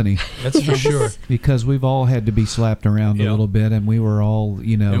good company That's for sure. because we've all had to be slapped around Yeah. a little bit, and we were all,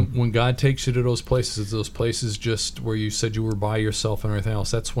 And when God takes you to those places just where you said you were by yourself and everything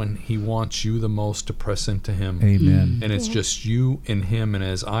else, that's when He wants you the most to press into Him. amen. And it's just you and Him. And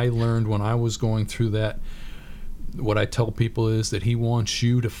as I learned when I was going through that, what I tell people is that He wants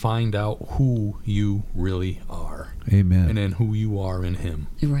you to find out who you really are, Amen. and then who you are in Him.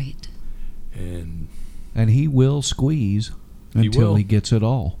 Right. And he will squeeze He until will. he gets it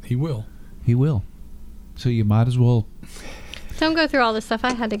all. He will. He will. So you might as well. Don't go through all the stuff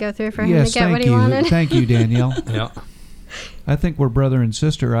I had to go through for him Yes, to get thank what he you. wanted. Thank you, Danielle. Yeah. I think we're brother and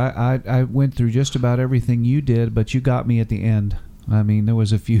sister. I went through just about everything you did, but you got me at the end. I mean, there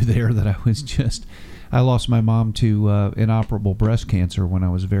was a few there that I was just... I lost my mom to inoperable breast cancer when I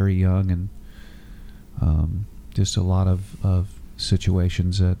was very young, and just a lot of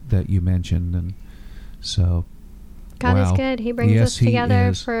situations that you mentioned. And so... God wow. is good. He brings Yes, us he together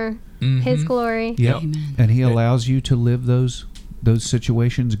is. for Mhm. His glory. Yep. Amen. And he allows you to live those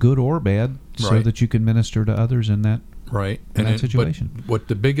situations, good or bad, so Right. that you can minister to others in that. Right. In that but situation. what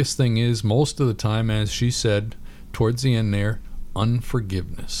the biggest thing is, most of the time, as she said towards the end there,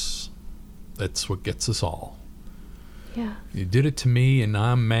 unforgiveness. That's what gets us all. Yeah. You did it to me, and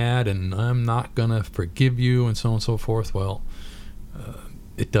I'm mad, and I'm not going to forgive you, and so on and so forth. Well,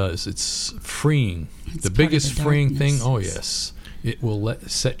 it does. It's freeing. It's the part of biggest the freeing thing, darkness. yes. It will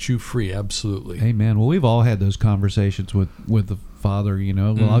set you free, absolutely. Amen. Well, we've all had those conversations with the Father,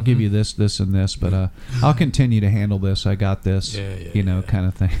 well, I'll give you this, and this, but I'll continue to handle this. I got this, Yeah, kind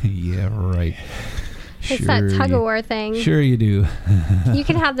of thing. Yeah, right. It's that tug of war thing. Sure you do. You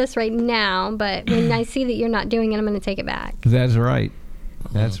can have this right now, but when I see that you're not doing it, I'm going to take it back. That's right.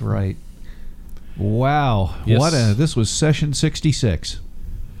 That's right. Wow. Yes. This was session 66.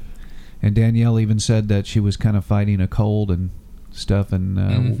 And Danielle even said that she was kind of fighting a cold and stuff,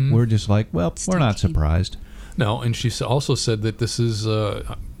 and we're just like, well, we're not surprised. No, and she also said that this is, I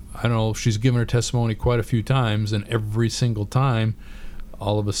don't know, she's given her testimony quite a few times, and every single time,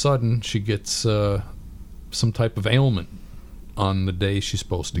 all of a sudden, she gets some type of ailment on the day she's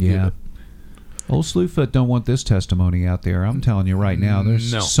supposed to give it. Old Slewfoot don't want this testimony out there. I'm telling you right now,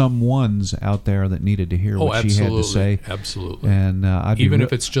 there's No. some ones out there that needed to hear what she had to say. Absolutely. And I'd be Even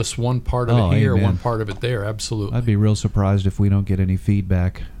if it's just one part of it here, amen. one part of it there, absolutely. I'd be real surprised if we don't get any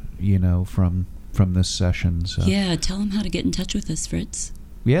feedback, from this session. So. Yeah, tell them how to get in touch with us, Fritz.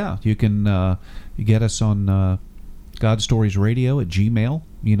 Yeah, you can you get us on God Stories Radio at Gmail.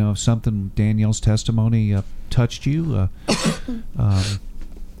 If something, Danielle's testimony touched you,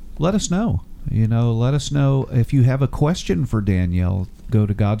 let us know. Let us know if you have a question for Danielle. Go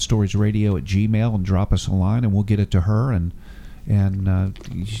to godstoriesradio at Gmail and drop us a line, and we'll get it to her, and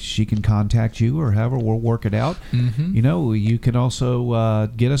she can contact you, or however we'll work it out. Mm-hmm. You can also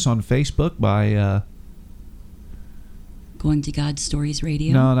get us on Facebook by. Going to God Stories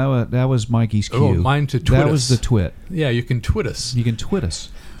Radio. No, that was Mikey's cue. Oh, mine to twit That was us. the twit. Yeah, you can twit us. You can twit us.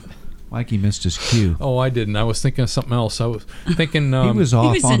 Mikey missed his cue. Oh, I didn't. I was thinking of something else. I was thinking... He was He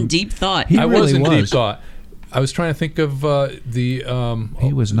off was on. in deep thought. He I really was in deep was. thought. I was trying to think of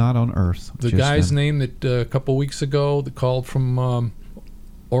He was not on Earth. the just guy's then. name that a couple weeks ago that called from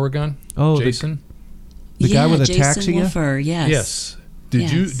Oregon. Oh, Jason. The guy with Jason ataxia? Wolfer, yes. Yes.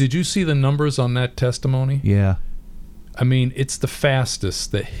 Yes. Did you see the numbers on that testimony? Yeah. I mean, it's the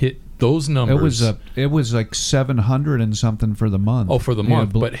fastest that hit those numbers. It was like 700 and something for the month. Oh, for the Yeah,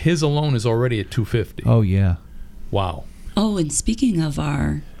 month. But his alone is already at 250. Oh, yeah. Wow. Oh, and speaking of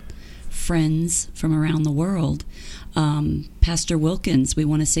our friends from around the world, Pastor Wilkins, we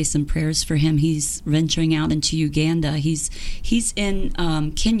want to say some prayers for him. He's venturing out into Uganda. He's in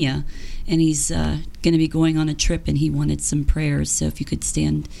Kenya, and he's going to be going on a trip, and he wanted some prayers. So if you could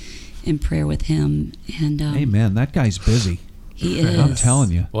stand in prayer with him. And Amen. That guy's busy. he is. I'm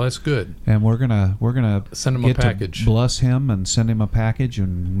telling you. Well, that's good. And we're gonna Send him a get to package. bless him and send him a package,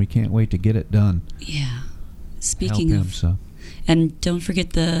 and we can't wait to get it done. Yeah. Help Speaking him. of, So and don't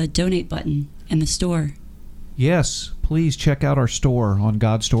forget the donate button in the store. yes, please check out our store on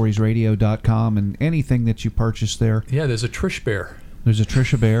GodStoriesRadio.com, and anything that you purchase there. Yeah, there's a Trish Bear. There's a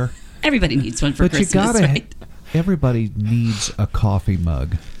Trisha Bear. Everybody needs one for But Christmas, you gotta. right? Everybody needs a coffee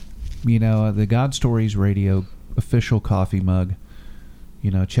mug. You know, the God Stories Radio official coffee mug. You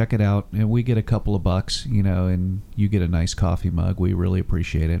know, check it out, and we get a couple of bucks. You know, and you get a nice coffee mug. We really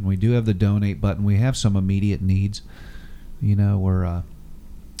appreciate it. And we do have the donate button. We have some immediate needs. You know, we're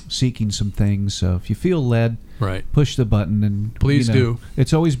seeking some things. So if you feel led, Right. push the button, and Please you know, do.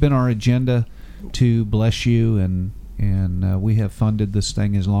 It's always been our agenda to bless you, and we have funded this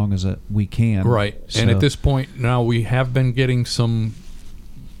thing as long as we can. Right. So, And at this point now, we have been getting some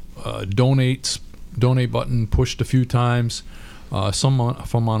donate button pushed a few times, some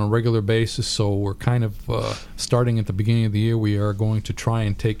from on a regular basis. So we're kind of starting at the beginning of the year. We are going to try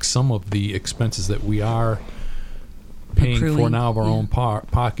and take some of the expenses that we are paying for Accruing, now of our yeah. own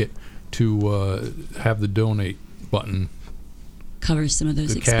pocket to have the donate button, Cover some of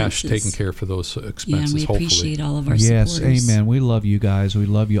those the cash expenses. taken care of for those expenses. Yeah, and we hopefully. appreciate all of our yes, supporters. amen. We love you guys. We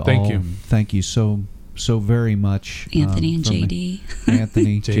love you Thank all. you. And thank you so very much, Anthony and from JD.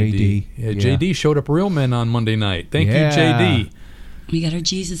 Anthony, JD. Yeah, JD showed up real men on Monday night. Thank Yeah. you, JD. We got our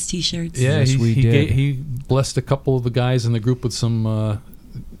Jesus T-shirts. Yeah, Yes, we did. He blessed a couple of the guys in the group with some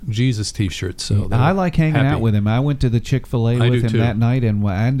Jesus T-shirts. So they I were like hanging happy. out with him. I went to the Chick-fil-A I with do him too. that night, and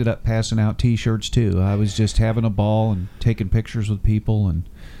I ended up passing out T-shirts too. I was just having a ball and taking pictures with people, and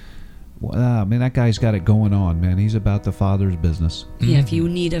man, that guy's got it going on, man. He's about the Father's business. Yeah, if you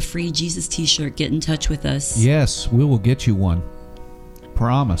need a free Jesus T-shirt, get in touch with us. Yes, we will get you one.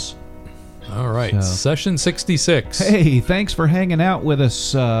 Promise. All right, So- session 66. Hey, thanks for hanging out with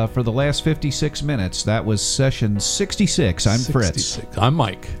us for the last 56 minutes. That was session 66. I'm Fritz. 66. I'm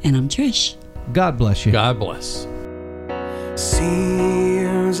Mike. And I'm Trish. God bless you. God bless.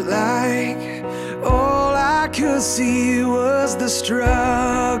 Seems like all I could see was the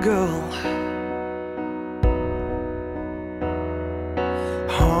struggle.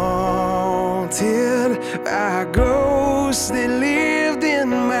 Haunted by ghosts that lived in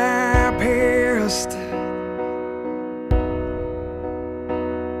my past.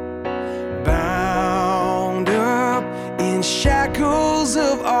 Bound up in shackles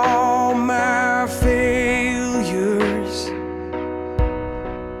of all my failures.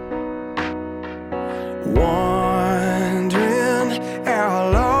 Wondering how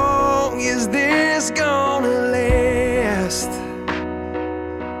long is this gonna last?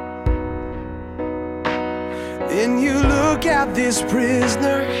 Then you look at this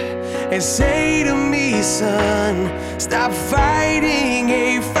prisoner and say to me, son, stop fighting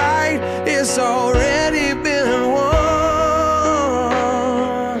a fight it's already been won.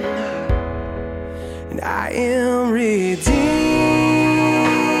 And I am redeemed.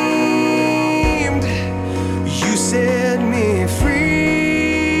 You set me free.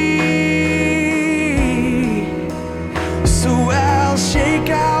 So I'll shake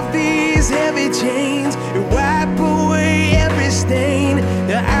off these heavy chains and wipe away every stain.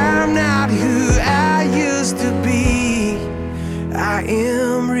 That I'm not who I used to be. I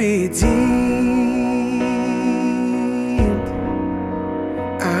am redeemed.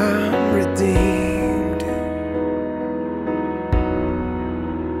 I'm redeemed.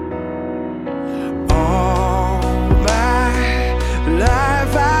 All my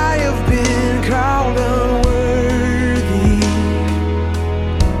life I have been called unworthy,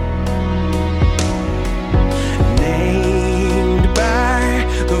 named by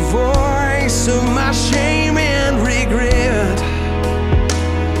the voice of my shame and regret.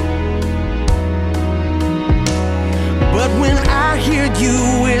 But when I hear you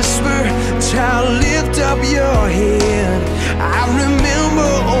whisper, child, lift up your head, I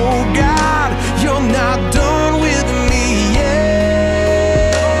remember, oh God, you're not done with me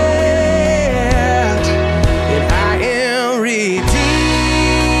yet. And I am redeemed.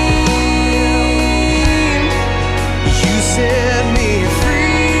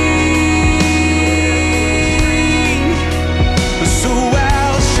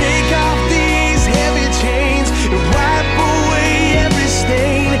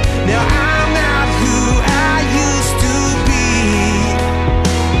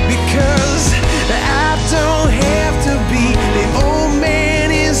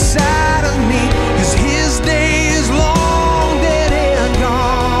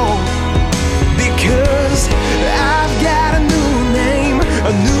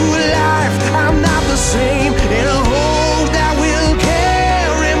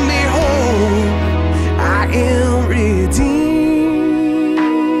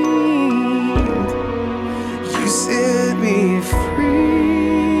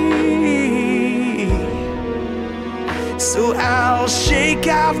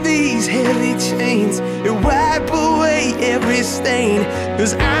 heavy chains and wipe away every stain.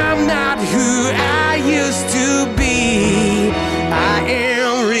 'Cause I'm not who I used to be. I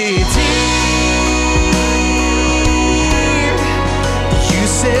am redeemed. You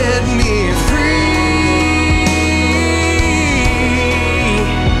set me free.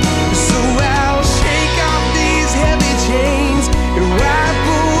 So I'll shake off these heavy chains and wipe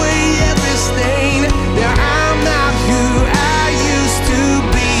away every stain. Now I'm not who I used to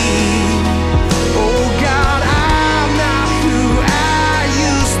be. Oh God, I'm not who I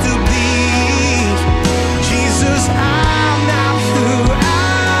used to be. Jesus, I'm not who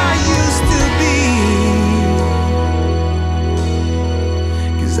I used to be.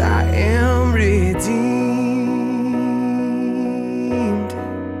 'Cause I am redeemed.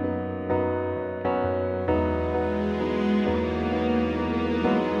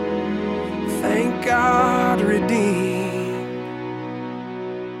 Thank God, redeemed.